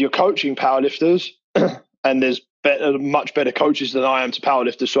if you're coaching powerlifters, and there's much better coaches than I am to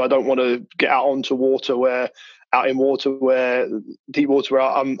powerlifters, so I don't want to get out in water where deep water where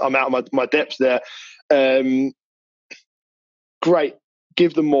I'm out of my depth there. Great,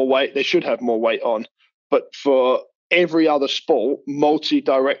 give them more weight. They should have more weight on. But for every other sport,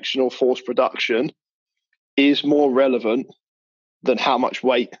 multi-directional force production is more relevant than how much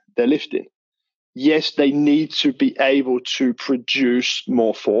weight they're lifting. Yes, they need to be able to produce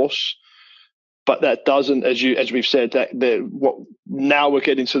more force, but that doesn't, as we've said, now we're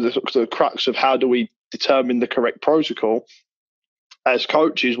getting to the crux of how do we determine the correct protocol. As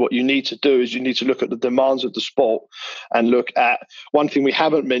coaches, what you need to do is you need to look at the demands of the sport and look at, one thing we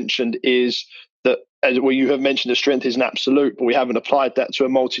haven't mentioned is that, you have mentioned the strength is an absolute, but we haven't applied that to a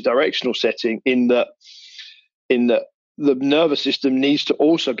multi-directional setting in that the nervous system needs to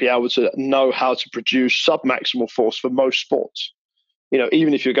also be able to know how to produce submaximal force for most sports.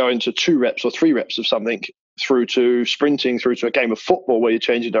 Even if you're going to 2 reps or 3 reps of something, through to sprinting, through to a game of football where you're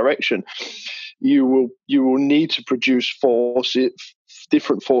changing direction, you will need to produce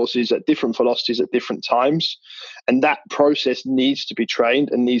different forces at different velocities at different times, and that process needs to be trained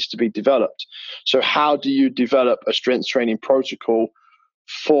and needs to be developed. So how do you develop a strength training protocol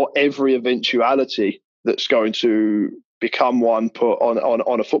for every eventuality that's going to become one put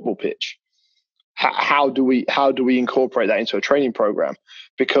on a football pitch? How do we incorporate that into a training program?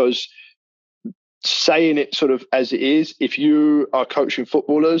 Because saying it sort of as it is, if you are coaching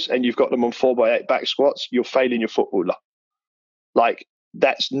footballers and you've got them on 4x8 back squats, you're failing your footballer. Like,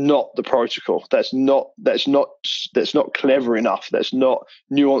 that's not the protocol. That's not clever enough. That's not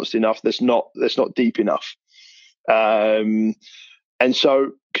nuanced enough. That's not deep enough. And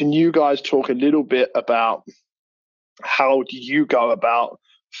so, can you guys talk a little bit about how do you go about,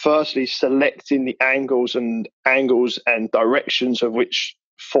 firstly, selecting the angles and directions of which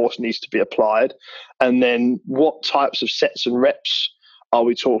force needs to be applied, and then what types of sets and reps are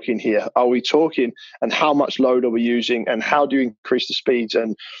we talking here? Are we talking, and how much load are we using, and how do you increase the speeds?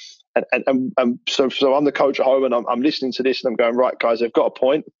 And so I'm the coach at home, and I'm listening to this, and I'm going, right, guys, they've got a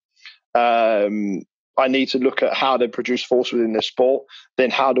point. I need to look at how they produce force within their sport.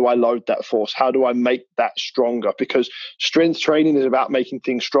 Then how do I load that force? How do I make that stronger? Because strength training is about making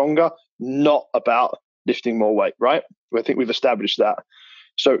things stronger, not about lifting more weight, right? I think we've established that.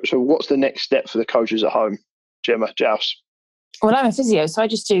 So what's the next step for the coaches at home? Gemma, Jouse? Well, I'm a physio, so I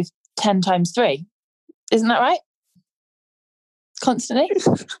just do 10 times 3. Isn't that right? Constantly?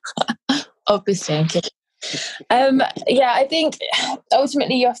 Obviously, I'm kidding. Yeah, I think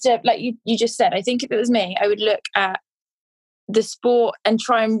ultimately you have to, like you just said, I think if it was me, I would look at the sport and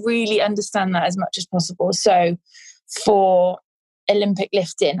try and really understand that as much as possible. So for Olympic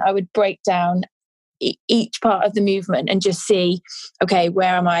lifting, I would break down each part of the movement and just see, okay,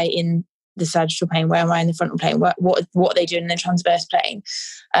 where am I in the sagittal plane? Where am I in the frontal plane? What are they doing in the transverse plane?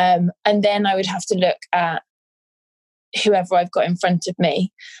 And then I would have to look at whoever I've got in front of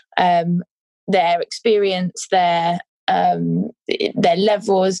me, their experience, their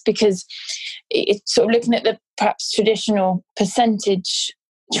levels, because it's sort of looking at the perhaps traditional percentage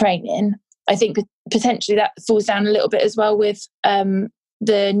training. I think potentially that falls down a little bit as well with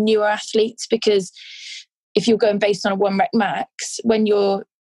the newer athletes, because if you're going based on a 1 rep max, when you're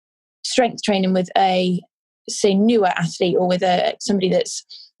strength training with a, say, newer athlete or with somebody that's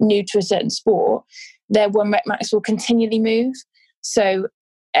new to a certain sport, their 1 rep max will continually move. So,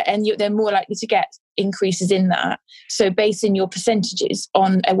 and they're more likely to get increases in that. So basing your percentages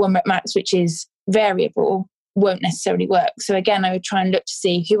on a 1 rep max, which is variable, won't necessarily work. So again, I would try and look to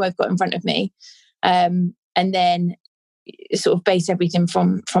see who I've got in front of me, and then sort of base everything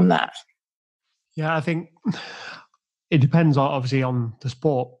from that. Yeah, I think it depends obviously on the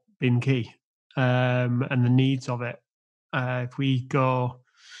sport being key, and the needs of it. If we go,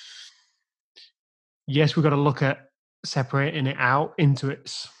 yes, we've got to look at separating it out into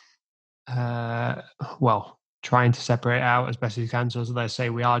its, trying to separate out as best as you can. So as they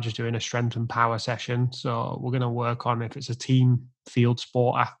say, we are just doing a strength and power session. So we're going to work on, if it's a team field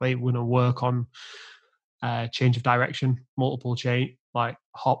sport athlete, we're going to work on change of direction, multiple chain, like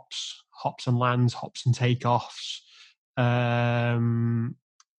hops and lands, hops and takeoffs,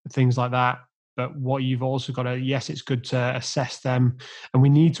 things like that. But what you've also got to, yes, it's good to assess them, and we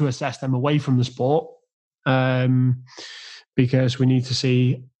need to assess them away from the sport, because we need to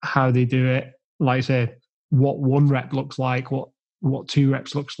see how they do it. Like I say, what 1 rep looks like, what 2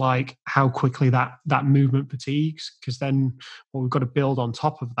 reps looks like, how quickly that movement fatigues, because then what we've got to build on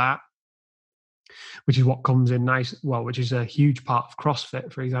top of that, which is what comes in nice, which is a huge part of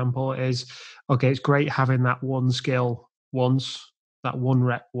CrossFit, for example, is, okay, it's great having that one skill once, that 1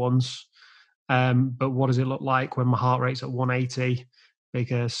 rep once, but what does it look like when my heart rate's at 180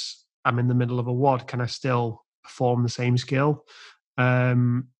 because I'm in the middle of a WOD? Can I still perform the same skill?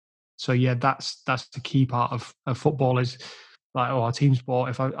 So yeah, that's the key part of football, is like, a team sport.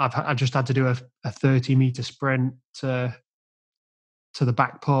 If I just had to do a 30-meter sprint to the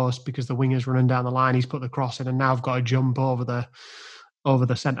back post because the winger's running down the line, he's put the cross in, and now I've got to jump over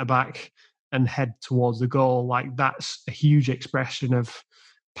the centre back and head towards the goal. Like, that's a huge expression of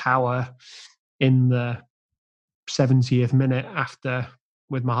power in the 70th minute after,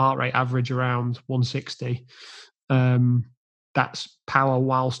 with my heart rate average around 160. That's power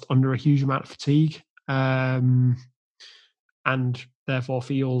whilst under a huge amount of fatigue, and therefore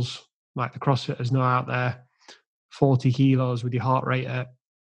feels like the CrossFitters know out there, 40 kilos with your heart rate at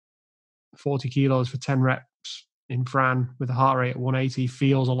 40 kilos for 10 reps in Fran with a heart rate at 180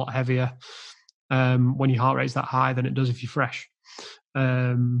 feels a lot heavier when your heart rate's that high than it does if you're fresh.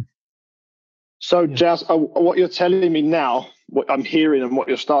 Jazz, what you're telling me now, what I'm hearing and what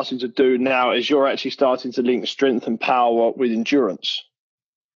you're starting to do now is you're actually starting to link strength and power with endurance.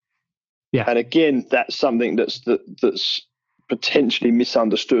 Yeah. And again, that's something that's potentially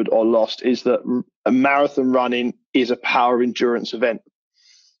misunderstood or lost, is that a marathon running is a power endurance event.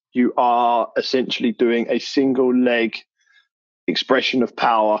 You are essentially doing a single leg expression of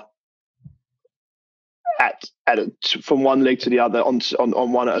power from one leg to the other on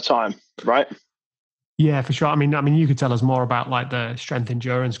one at a time, right? Yeah, for sure. I mean, you could tell us more about like the strength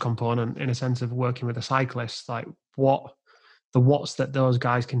endurance component in a sense of working with a cyclist, like what the watts that those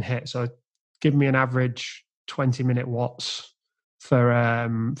guys can hit. So give me an average 20-minute watts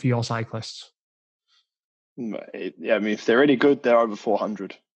for your cyclists. Yeah, I mean, if they're any good, they're over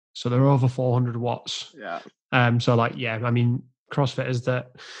 400. So they're over 400 watts. Yeah. So like, yeah, I mean, CrossFitters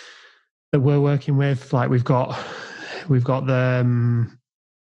that we're working with, like we've got the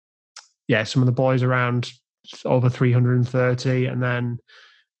some of the boys around over 330, and then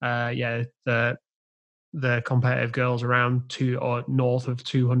the competitive girls around 2 or north of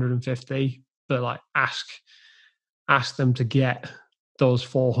 250. But like ask them to get those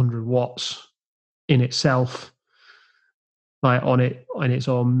 400 watts in itself, like on its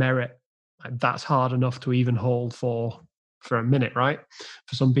own merit. Like that's hard enough to even hold for a minute, right?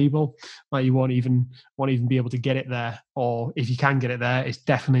 For some people, like you won't even be able to get it there, or if you can get it there, it's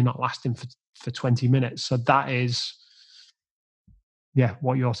definitely not lasting for 20 minutes. So that is,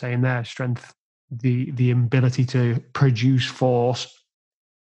 what you're saying there, strength, the ability to produce force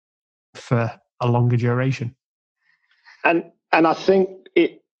for a longer duration. And I think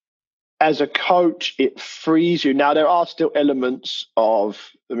it, as a coach, it frees you. Now, there are still elements of,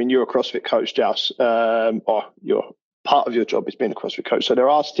 I mean, you're a CrossFit coach, Jouse, or you're part of your job is being a CrossFit coach. So there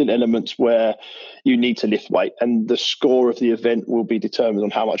are still elements where you need to lift weight, and the score of the event will be determined on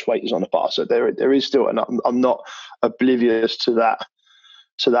how much weight is on the bar. So there is still, and I'm not oblivious to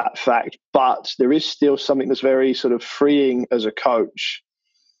that fact, but there is still something that's very sort of freeing as a coach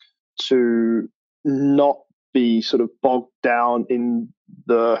to not be sort of bogged down in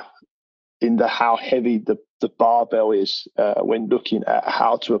the how heavy the barbell is when looking at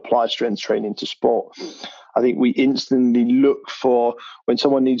how to apply strength training to sport. I think we instantly look for, when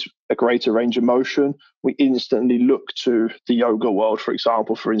someone needs a greater range of motion, we instantly look to the yoga world, for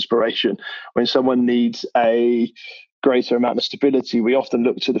example, for inspiration. When someone needs a greater amount of stability, we often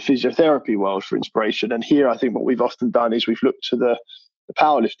look to the physiotherapy world for inspiration. And here, I think what we've often done is we've looked to the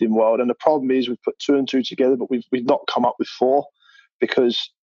powerlifting world. And the problem is we've put 2 and 2 together, but we've not come up with 4, because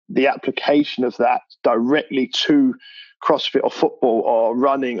the application of that directly to CrossFit or football or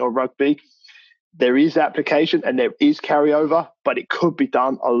running or rugby, there is application and there is carryover, but it could be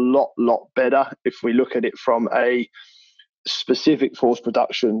done a lot better if we look at it from a specific force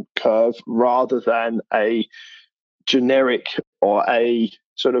production curve rather than a generic or a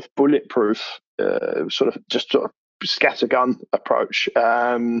sort of bulletproof sort of scattergun approach.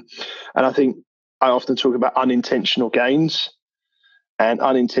 And I think I often talk about unintentional gains, and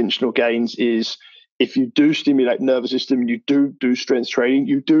unintentional gains is if you do stimulate the nervous system, you do strength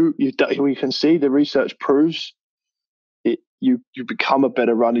training, we can see the research proves it. You become a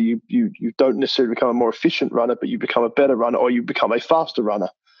better runner. You don't necessarily become a more efficient runner, but you become a better runner, or you become a faster runner.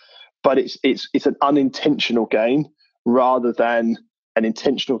 But it's an unintentional gain rather than an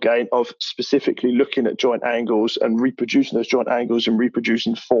intentional gain of specifically looking at joint angles and reproducing those joint angles and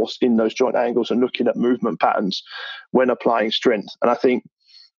reproducing force in those joint angles and looking at movement patterns when applying strength. And I think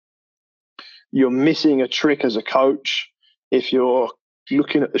you're missing a trick as a coach if you're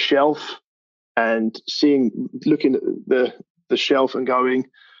looking at the shelf and looking at the shelf and going,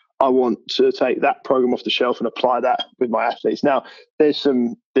 I want to take that program off the shelf and apply that with my athletes. Now, there's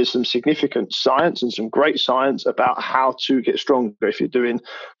some significant science and some great science about how to get stronger if you're doing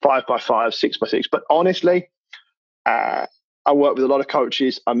 5x5, 6x6. But honestly, I work with a lot of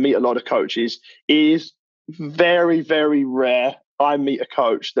coaches. I meet a lot of coaches. It is very, very rare I meet a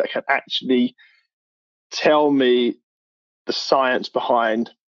coach that can actually tell me the science behind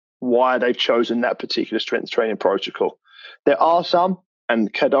why they've chosen that particular strength training protocol. There are some,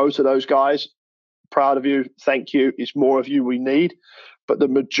 and kudos to those guys. Proud of you. Thank you. It's more of you we need. But the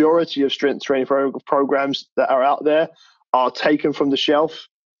majority of strength training programs that are out there are taken from the shelf.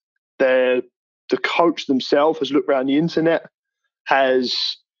 The coach themselves has looked around the internet,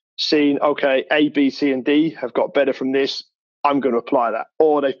 has seen, okay, A, B, C, and D have got better from this. I'm going to apply that.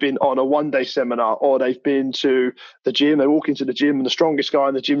 Or they've been on a one-day seminar, or they've been to the gym. They walk into the gym and the strongest guy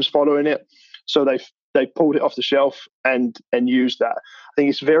in the gym's following it. So they've they pulled it off the shelf and used that. I think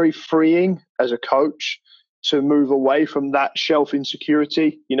it's very freeing as a coach to move away from that shelf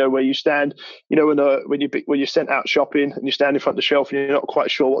insecurity, where you stand, when you're sent out shopping and you stand in front of the shelf and you're not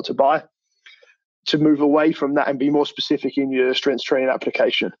quite sure what to buy, to move away from that and be more specific in your strength training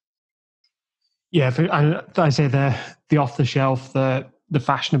application. Yeah, I say the off the shelf, the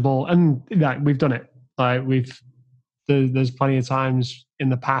fashionable, and we've done it. Like there's plenty of times in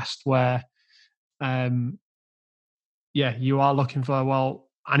the past where, you are looking for, well,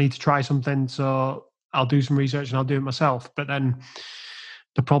 I need to try something, so I'll do some research and I'll do it myself. But then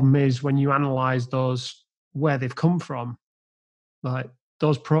the problem is when you analyze those, where they've come from, like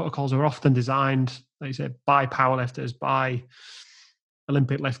those protocols are often designed, like you said, by powerlifters, by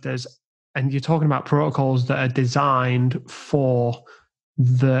Olympic lifters. And you're talking about protocols that are designed for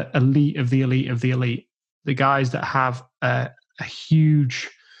the elite of the elite of the elite, the guys that have a huge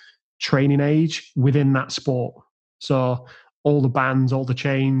training age within that sport. So all the bands, all the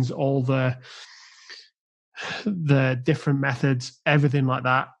chains, all the different methods, everything like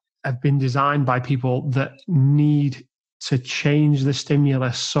that have been designed by people that need to change the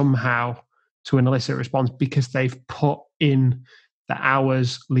stimulus somehow to an illicit response, because they've put in the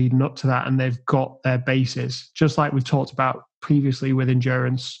hours leading up to that and they've got their bases. Just like we've talked about previously with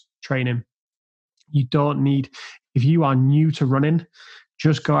endurance training. You don't need, if you are new to running,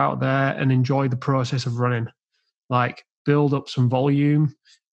 just go out there and enjoy the process of running. Like build up some volume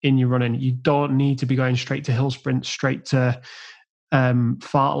in your running. You don't need to be going straight to hill sprints, straight to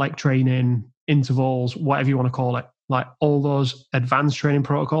fartlek training, intervals, whatever you want to call it. Like all those advanced training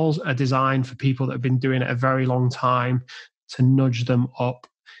protocols are designed for people that have been doing it a very long time to nudge them up.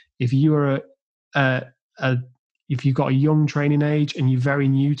 If you are if you've got a young training age and you're very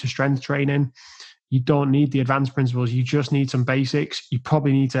new to strength training, you don't need the advanced principles. You just need some basics. You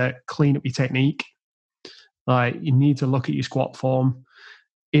probably need to clean up your technique. Like you need to look at your squat form.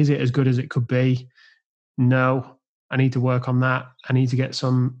 Is it as good as it could be? No, I need to work on that. I need to get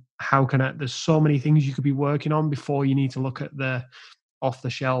some, there's so many things you could be working on before you need to look at the off the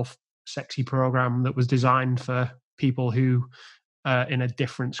shelf sexy program that was designed for people who in a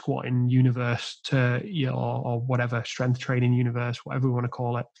different squatting universe to, or whatever, strength training universe, whatever we want to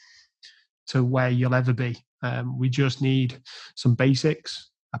call it, to where you'll ever be. We just need some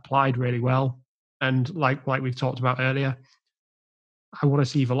basics applied really well. And like we've talked about earlier, I want to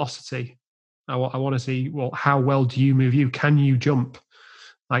see velocity. I want to see, well, how well do you move? Can you jump?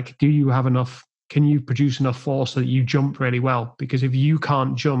 Like, do you have enough? Can you produce enough force so that you jump really well? Because if you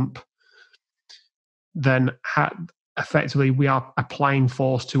can't jump, then effectively we are applying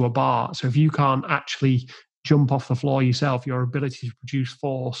force to a bar. So if you can't actually jump off the floor yourself, your ability to produce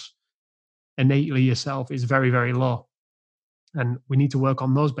force innately yourself is very, very low. And we need to work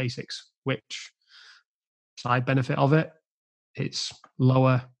on those basics, which side benefit of it, it's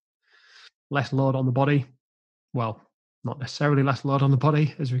less load on the body. Well, not necessarily less load on the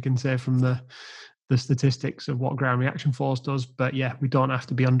body, as we can say from the statistics of what ground reaction force does. But yeah, we don't have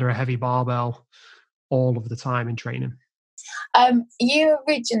to be under a heavy barbell all of the time in training. You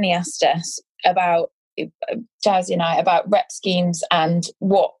originally asked us about, Jazzy and I, about rep schemes and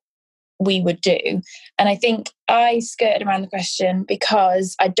what we would do. And I think I skirted around the question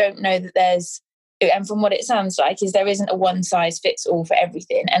because I don't know that there's, and from what it sounds like, is there isn't a one size fits all for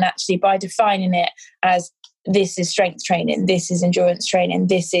everything. And actually by defining it as this is strength training, this is endurance training,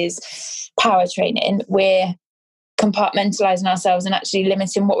 this is power training, we're compartmentalizing ourselves and actually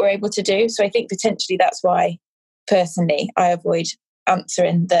limiting what we're able to do. So I think potentially that's why personally I avoid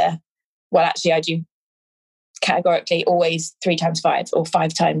answering well, actually I do categorically always 3 times 5 or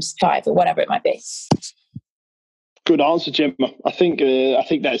 5 times 5 or whatever it might be. Good answer, Gemma. I think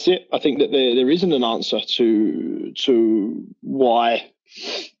that's it. I think that there isn't an answer to why,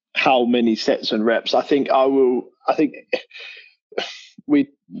 how many sets and reps. I think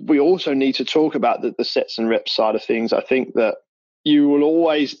we also need to talk about the sets and reps side of things. I think that you will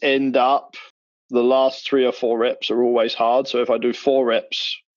always end up, the last 3 or 4 reps are always hard. So if I do 4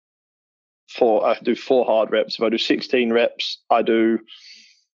 reps, I do 4 hard reps. If I do 16 reps, I do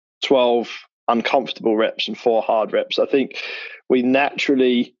 12 uncomfortable reps and 4 hard reps. I think one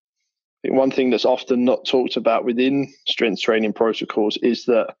thing that's often not talked about within strength training protocols is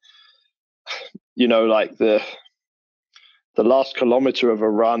that, like the last kilometer of a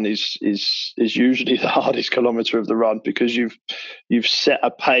run is usually the hardest kilometer of the run, because you've set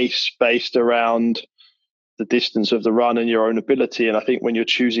a pace based around the distance of the run and your own ability. And I think when you're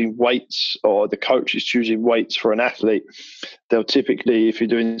choosing weights, or the coach is choosing weights for an athlete, they'll typically, if you're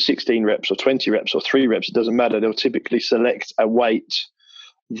doing 16 reps or 20 reps or 3 reps, it doesn't matter, they'll typically select a weight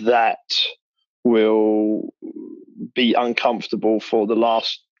that will be uncomfortable for the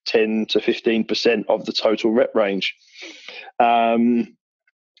last 10 to 15% of the total rep range. And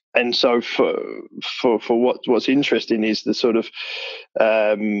so for what's interesting is the sort of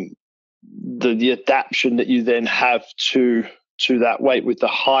the adaptation that you then have to that weight. With the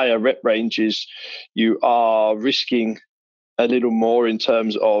higher rep ranges, you are risking a little more in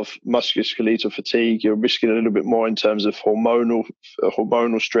terms of musculoskeletal fatigue. You're risking a little bit more in terms of hormonal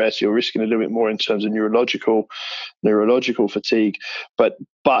stress. You're risking a little bit more in terms of neurological fatigue. But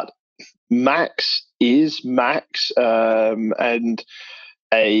max is max, and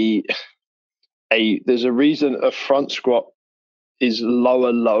there's a reason a front squat is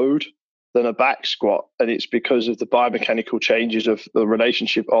lower load than a back squat, and it's because of the biomechanical changes of the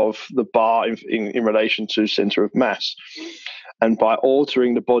relationship of the bar in relation to center of mass. And by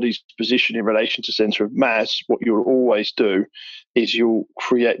altering the body's position in relation to center of mass, what you'll always do is you'll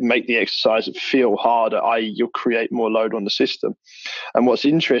make the exercise feel harder, i.e. you'll create more load on the system. And what's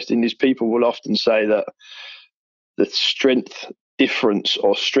interesting is people will often say that the strength difference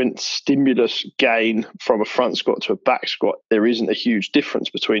or strength stimulus gain from a front squat to a back squat, there isn't a huge difference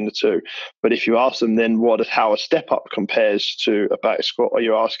between the two. But if you ask them then how a step up compares to a back squat, or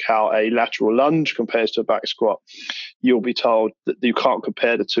you ask how a lateral lunge compares to a back squat, you'll be told that you can't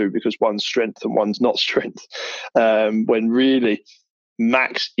compare the two because one's strength and one's not strength. When really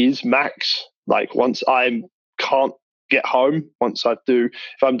max is max. Like once I can't get home, if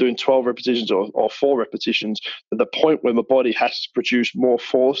I'm doing 12 repetitions or 4 repetitions, at the point where my body has to produce more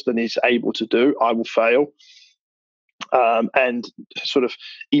force than it's able to do, I will fail. And sort of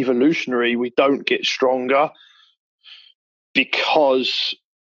evolutionary, we don't get stronger because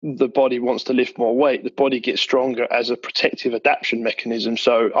the body wants to lift more weight. The body gets stronger as a protective adaptation mechanism.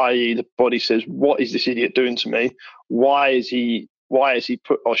 So, i.e., the body says, "What is this idiot doing to me? Why is he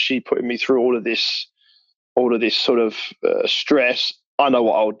putting me through all of this sort of stress? I know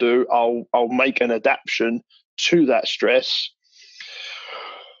what I'll do. I'll make an adaptation to that stress,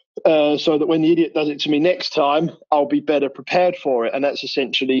 so that when the idiot does it to me next time, I'll be better prepared for it." And that's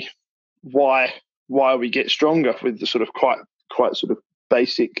essentially why we get stronger with the sort of quite sort of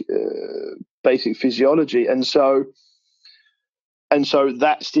basic physiology. And so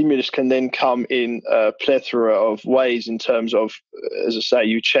that stimulus can then come in a plethora of ways in terms of, as I say,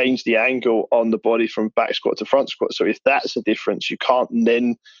 you change the angle on the body from back squat to front squat. So if that's a difference, you can't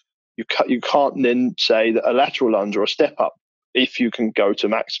then say that a lateral lunge or a step up, if you can go to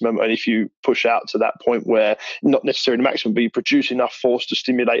maximum, and if you push out to that point where not necessarily maximum, but you produce enough force to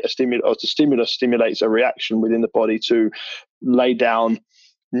stimulate stimulus stimulates a reaction within the body to lay down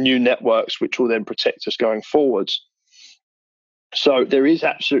new networks, which will then protect us going forwards. So there is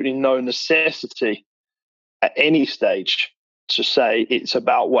absolutely no necessity at any stage to say it's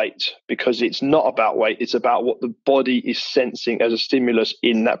about weight, because it's not about weight. It's about what the body is sensing as a stimulus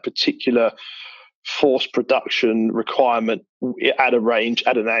in that particular force production requirement at a range,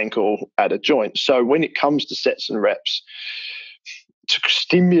 at an angle, at a joint. So when it comes to sets and reps, to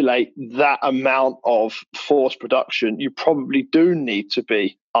stimulate that amount of force production, you probably do need to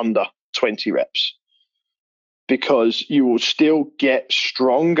be under 20 reps, because you will still get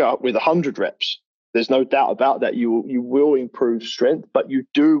stronger with 100 reps. There's no doubt about that. You will improve strength, but you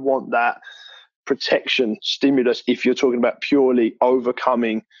do want that protection stimulus if you're talking about purely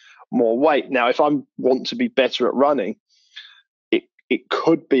overcoming more weight. Now, if I want to be better at running, it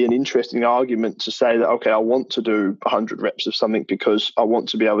could be an interesting argument to say that, okay, I want to do 100 reps of something because I want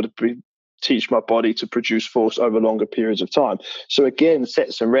to be able to teach my body to produce force over longer periods of time. So again,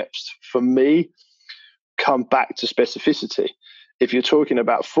 sets and reps for me come back to specificity. If you're talking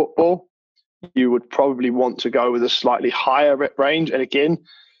about football, you would probably want to go with a slightly higher rep range. And again,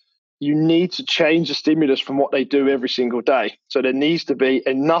 you need to change the stimulus from what they do every single day. So there needs to be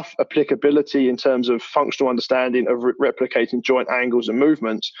enough applicability in terms of functional understanding of replicating joint angles and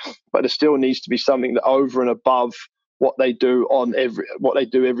movements, but there still needs to be something that over and above what they do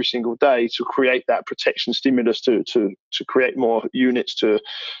every single day to create that protection stimulus to create more units, to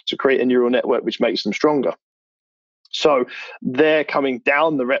create a neural network which makes them stronger. So they're coming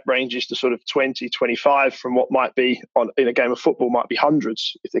down the rep ranges to sort of 20, 25 from what might be in a game of football might be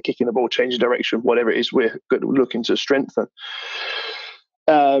hundreds if they're kicking the ball, changing direction, whatever it is we're looking to strengthen.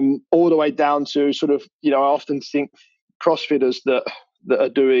 All the way down to sort of, I often think CrossFitters that are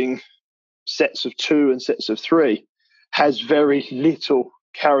doing sets of 2 and sets of 3 has very little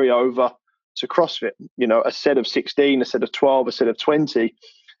carryover to CrossFit. A set of 16, a set of 12, a set of 20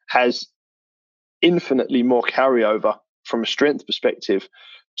 has infinitely more carryover from a strength perspective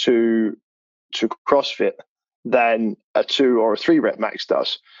to CrossFit than a 2 or a 3 rep max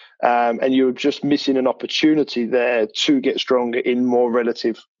does. and you're just missing an opportunity there to get stronger in more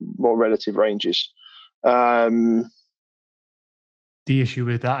relative ranges. The issue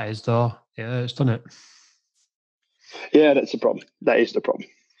with that is, though, it's done it. Yeah, that's the problem. That is the problem.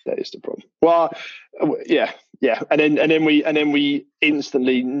 Well, yeah, and then we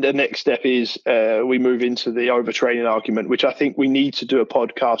instantly, the next step is we move into the overtraining argument, which I think we need to do a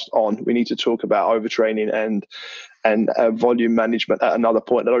podcast on. We need to talk about overtraining and volume management at another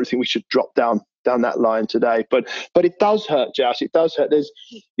point. I don't think we should drop down that line today, but it does hurt, Jouse. It does hurt. There's,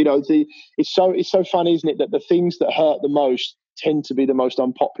 it's so funny, isn't it, that the things that hurt the most tend to be the most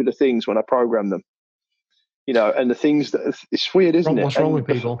unpopular things when I program them. And the things that it's weird, isn't it? What's wrong with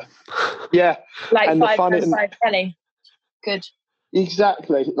people? Yeah, like and 5x5 Kelly. Good.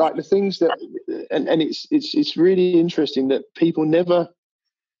 Exactly, like the things that, and it's really interesting that people never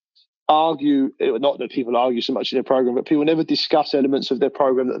argue. Not that people argue so much in their program, but people never discuss elements of their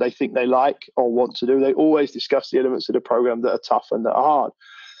program that they think they like or want to do. They always discuss the elements of the program that are tough and that are hard.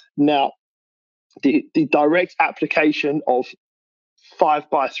 Now, the direct application of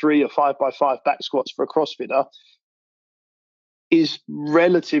 5x3 or 5x5 back squats for a CrossFitter is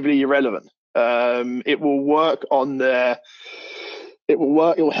relatively irrelevant. It will work on it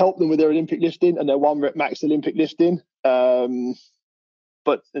will help them with their Olympic lifting and their 1 rep max Olympic lifting.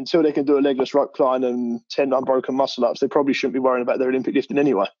 But until they can do a legless rope climb and 10 unbroken muscle ups, they probably shouldn't be worrying about their Olympic lifting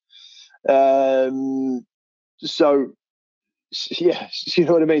anyway. So yeah, you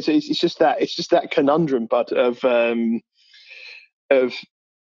know what I mean? So it's just that conundrum, but of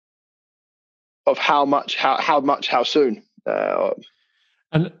how much, how soon.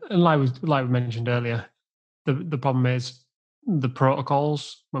 And like we mentioned earlier, the problem is the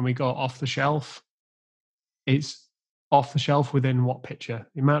protocols when we go off the shelf. It's off the shelf within what picture?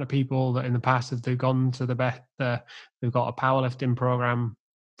 The amount of people that in the past have gone to they've got a powerlifting program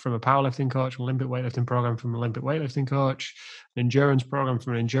from a powerlifting coach, an Olympic weightlifting program from an Olympic weightlifting coach, an endurance program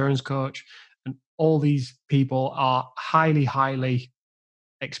from an endurance coach, and all these people are highly, highly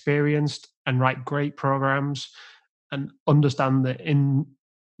experienced and write great programs and understand the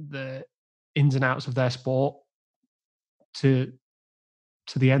ins and outs of their sport to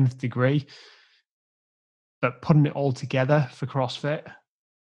the nth degree. But putting it all together for CrossFit,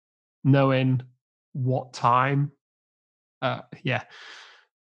 knowing what time,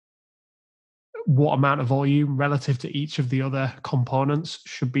 what amount of volume relative to each of the other components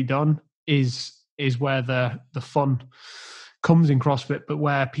should be done is where the fun comes in CrossFit, but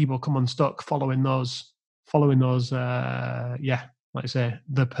where people come unstuck following those, like I say,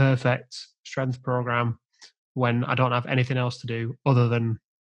 the perfect strength program when I don't have anything else to do other than,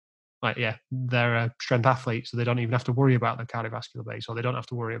 they're a strength athlete, so they don't even have to worry about the cardiovascular base, or they don't have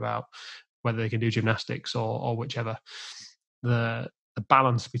to worry about whether they can do gymnastics or whichever. The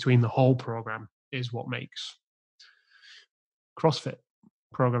balance between the whole program is what makes CrossFit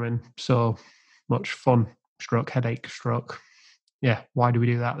programming so much fun, stroke headache, stroke. Yeah, why do we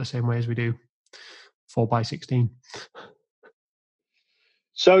do that the same way as we do 4x16?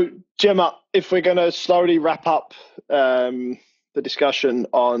 So, Gemma, if we're going to slowly wrap up the discussion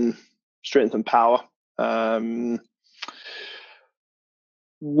on strength and power,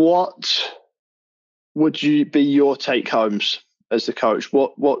 what would be your take homes as the coach?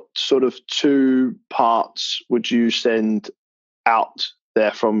 What sort of 2 parts would you send out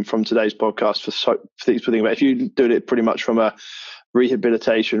there from today's podcast for things to think about? If you do it pretty much from a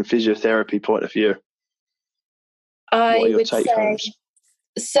rehabilitation physiotherapy point of view, I would say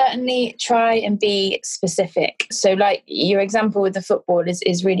certainly try and be specific. So like your example with the football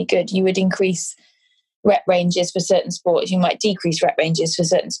is really good. You would increase rep ranges for certain sports. You might decrease rep ranges for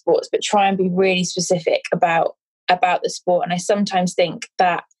certain sports, but try and be really specific about the sport. And I sometimes think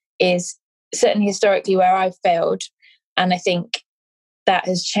that is certainly historically where I've failed. And I think that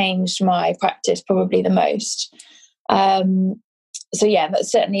has changed my practice probably the most. So yeah, that's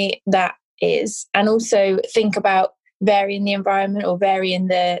certainly that is. And also think about varying the environment or varying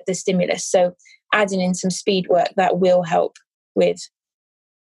the stimulus. So adding in some speed work that will help with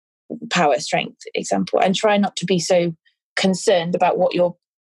power strength example, and try not to be so concerned about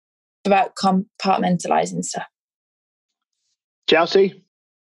about compartmentalizing stuff. Chelsea?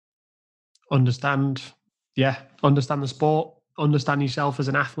 Understand the sport, understand yourself as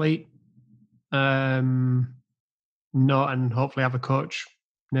an athlete, and hopefully have a coach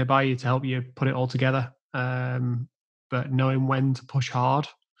nearby you to help you put it all together. But knowing when to push hard.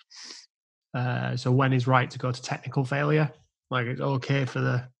 So when is right to go to technical failure. Like it's okay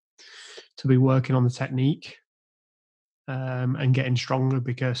to be working on the technique and getting stronger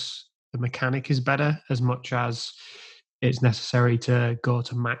because the mechanic is better, as much as it's necessary to go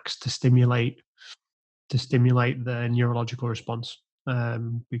to max to stimulate the neurological response,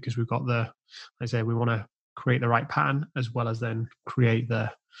 because we've got we want to create the right pattern as well as then create the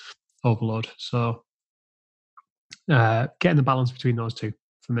overload. So getting the balance between those two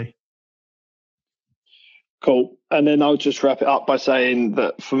for me. Cool. And then I'll just wrap it up by saying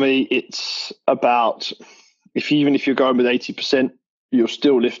that for me, it's about, even if you're going with 80%, you'll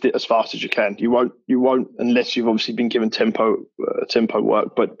still lift it as fast as you can. You won't unless you've obviously been given tempo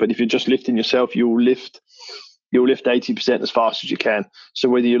work. But if you're just lifting yourself, you'll lift 80% as fast as you can. So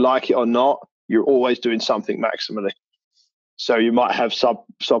whether you like it or not, you're always doing something maximally. So you might have sub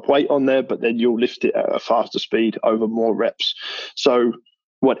weight on there, but then you'll lift it at a faster speed over more reps. So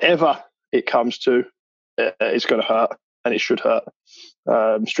whatever it comes to, it's going to hurt, and it should hurt.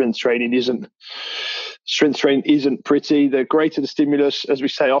 Strength training isn't pretty. The greater the stimulus, as we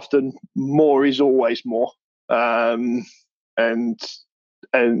say often, more is always more. And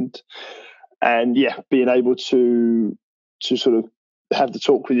yeah, being able to sort of have the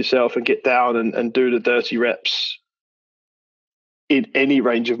talk with yourself and get down and do the dirty reps in any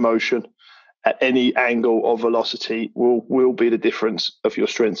range of motion at any angle or velocity will be the difference of your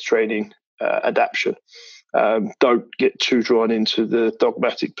strength training adaptation. Don't get too drawn into the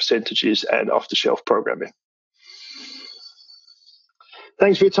dogmatic percentages and off-the-shelf programming.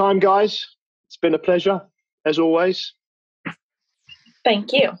 Thanks for your time, guys. It's been a pleasure, as always.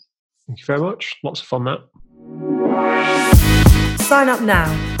 Thank you. Thank you very much. Lots of fun, that. Sign up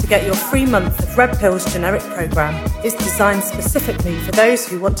now to get your free month of Red Pill's generic program. It's designed specifically for those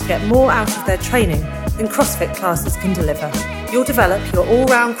who want to get more out of their training than CrossFit classes can deliver. You'll develop your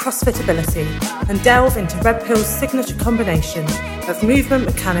all-round CrossFit ability and delve into Red Pill's signature combination of movement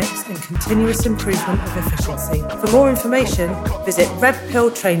mechanics and continuous improvement of efficiency. For more information, visit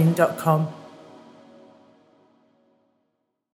redpilltraining.com.